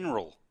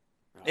General.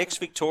 Right.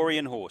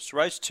 Ex-Victorian horse.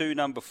 Race 2,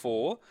 number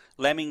 4.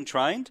 Lambing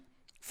trained.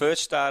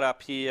 First start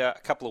up here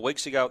a couple of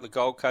weeks ago at the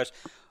Gold Coast.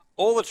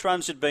 All its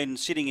runs had been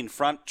sitting in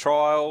front.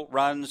 Trial,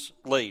 runs,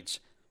 leads.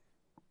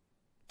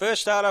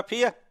 First start up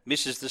here,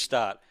 misses the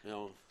start.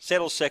 No.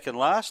 Settles second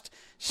last.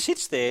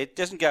 Sits there,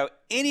 doesn't go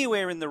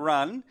anywhere in the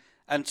run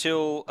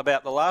until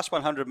about the last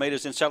 100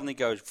 metres, then suddenly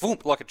goes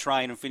voomp like a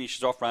train and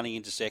finishes off running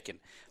into second.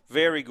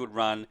 Very good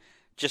run.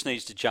 Just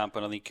needs to jump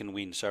and I think can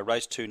win. So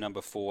race 2,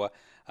 number 4,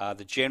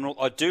 the General.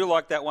 I do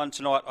like that one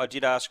tonight. I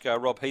did ask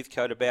Rob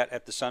Heathcote about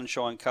at the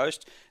Sunshine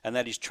Coast, and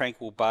that is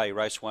Tranquil Bay,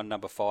 race 1,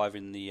 number 5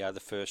 in the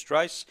first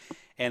race.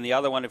 And the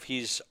other one of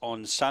his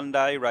on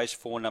Sunday, race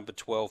 4, number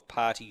 12,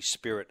 Party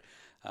Spirit.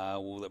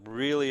 We'll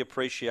really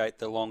appreciate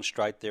the long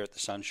straight there at the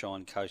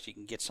Sunshine Coast. You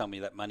can get some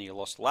of that money you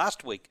lost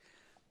last week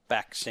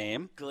back,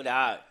 Sam. Good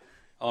out.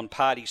 On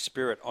Party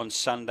Spirit on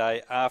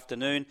Sunday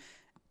afternoon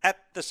at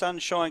the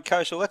Sunshine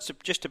Coast. Well, that's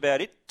just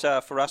about it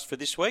for us for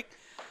this week.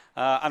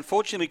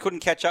 Unfortunately, we couldn't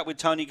catch up with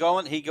Tony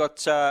Gollan. He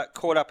got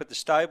caught up at the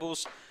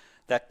stables.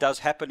 That does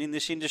happen in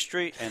this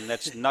industry, and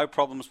that's no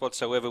problems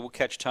whatsoever. We'll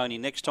catch Tony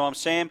next time.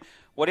 Sam,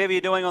 whatever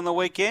you're doing on the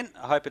weekend,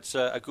 I hope it's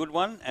a good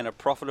one and a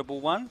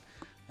profitable one.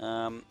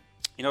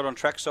 You're not on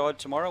trackside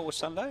tomorrow or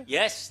Sunday?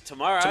 Yes,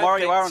 tomorrow. Tomorrow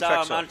you are on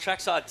trackside. I'm on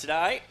trackside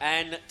today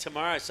and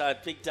tomorrow, so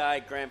big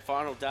day, grand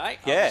final day,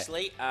 yeah.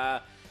 Obviously.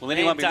 Will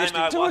anyone be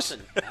listening to us?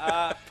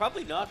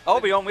 Probably not. I'll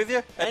be on with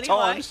you at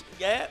times.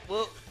 Yeah,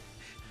 well,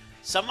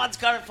 someone's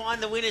got to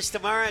find the winners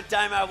tomorrow, and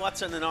Damo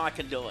Watson and I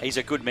can do it. He's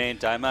a good man,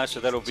 Damo, so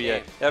that'll be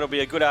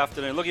a good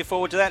afternoon. Looking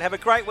forward to that. Have a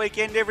great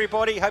weekend,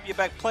 everybody. Hope you're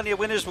back. Plenty of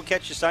winners. We'll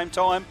catch you same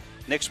time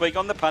next week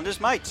on The Punters,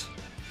 Mates.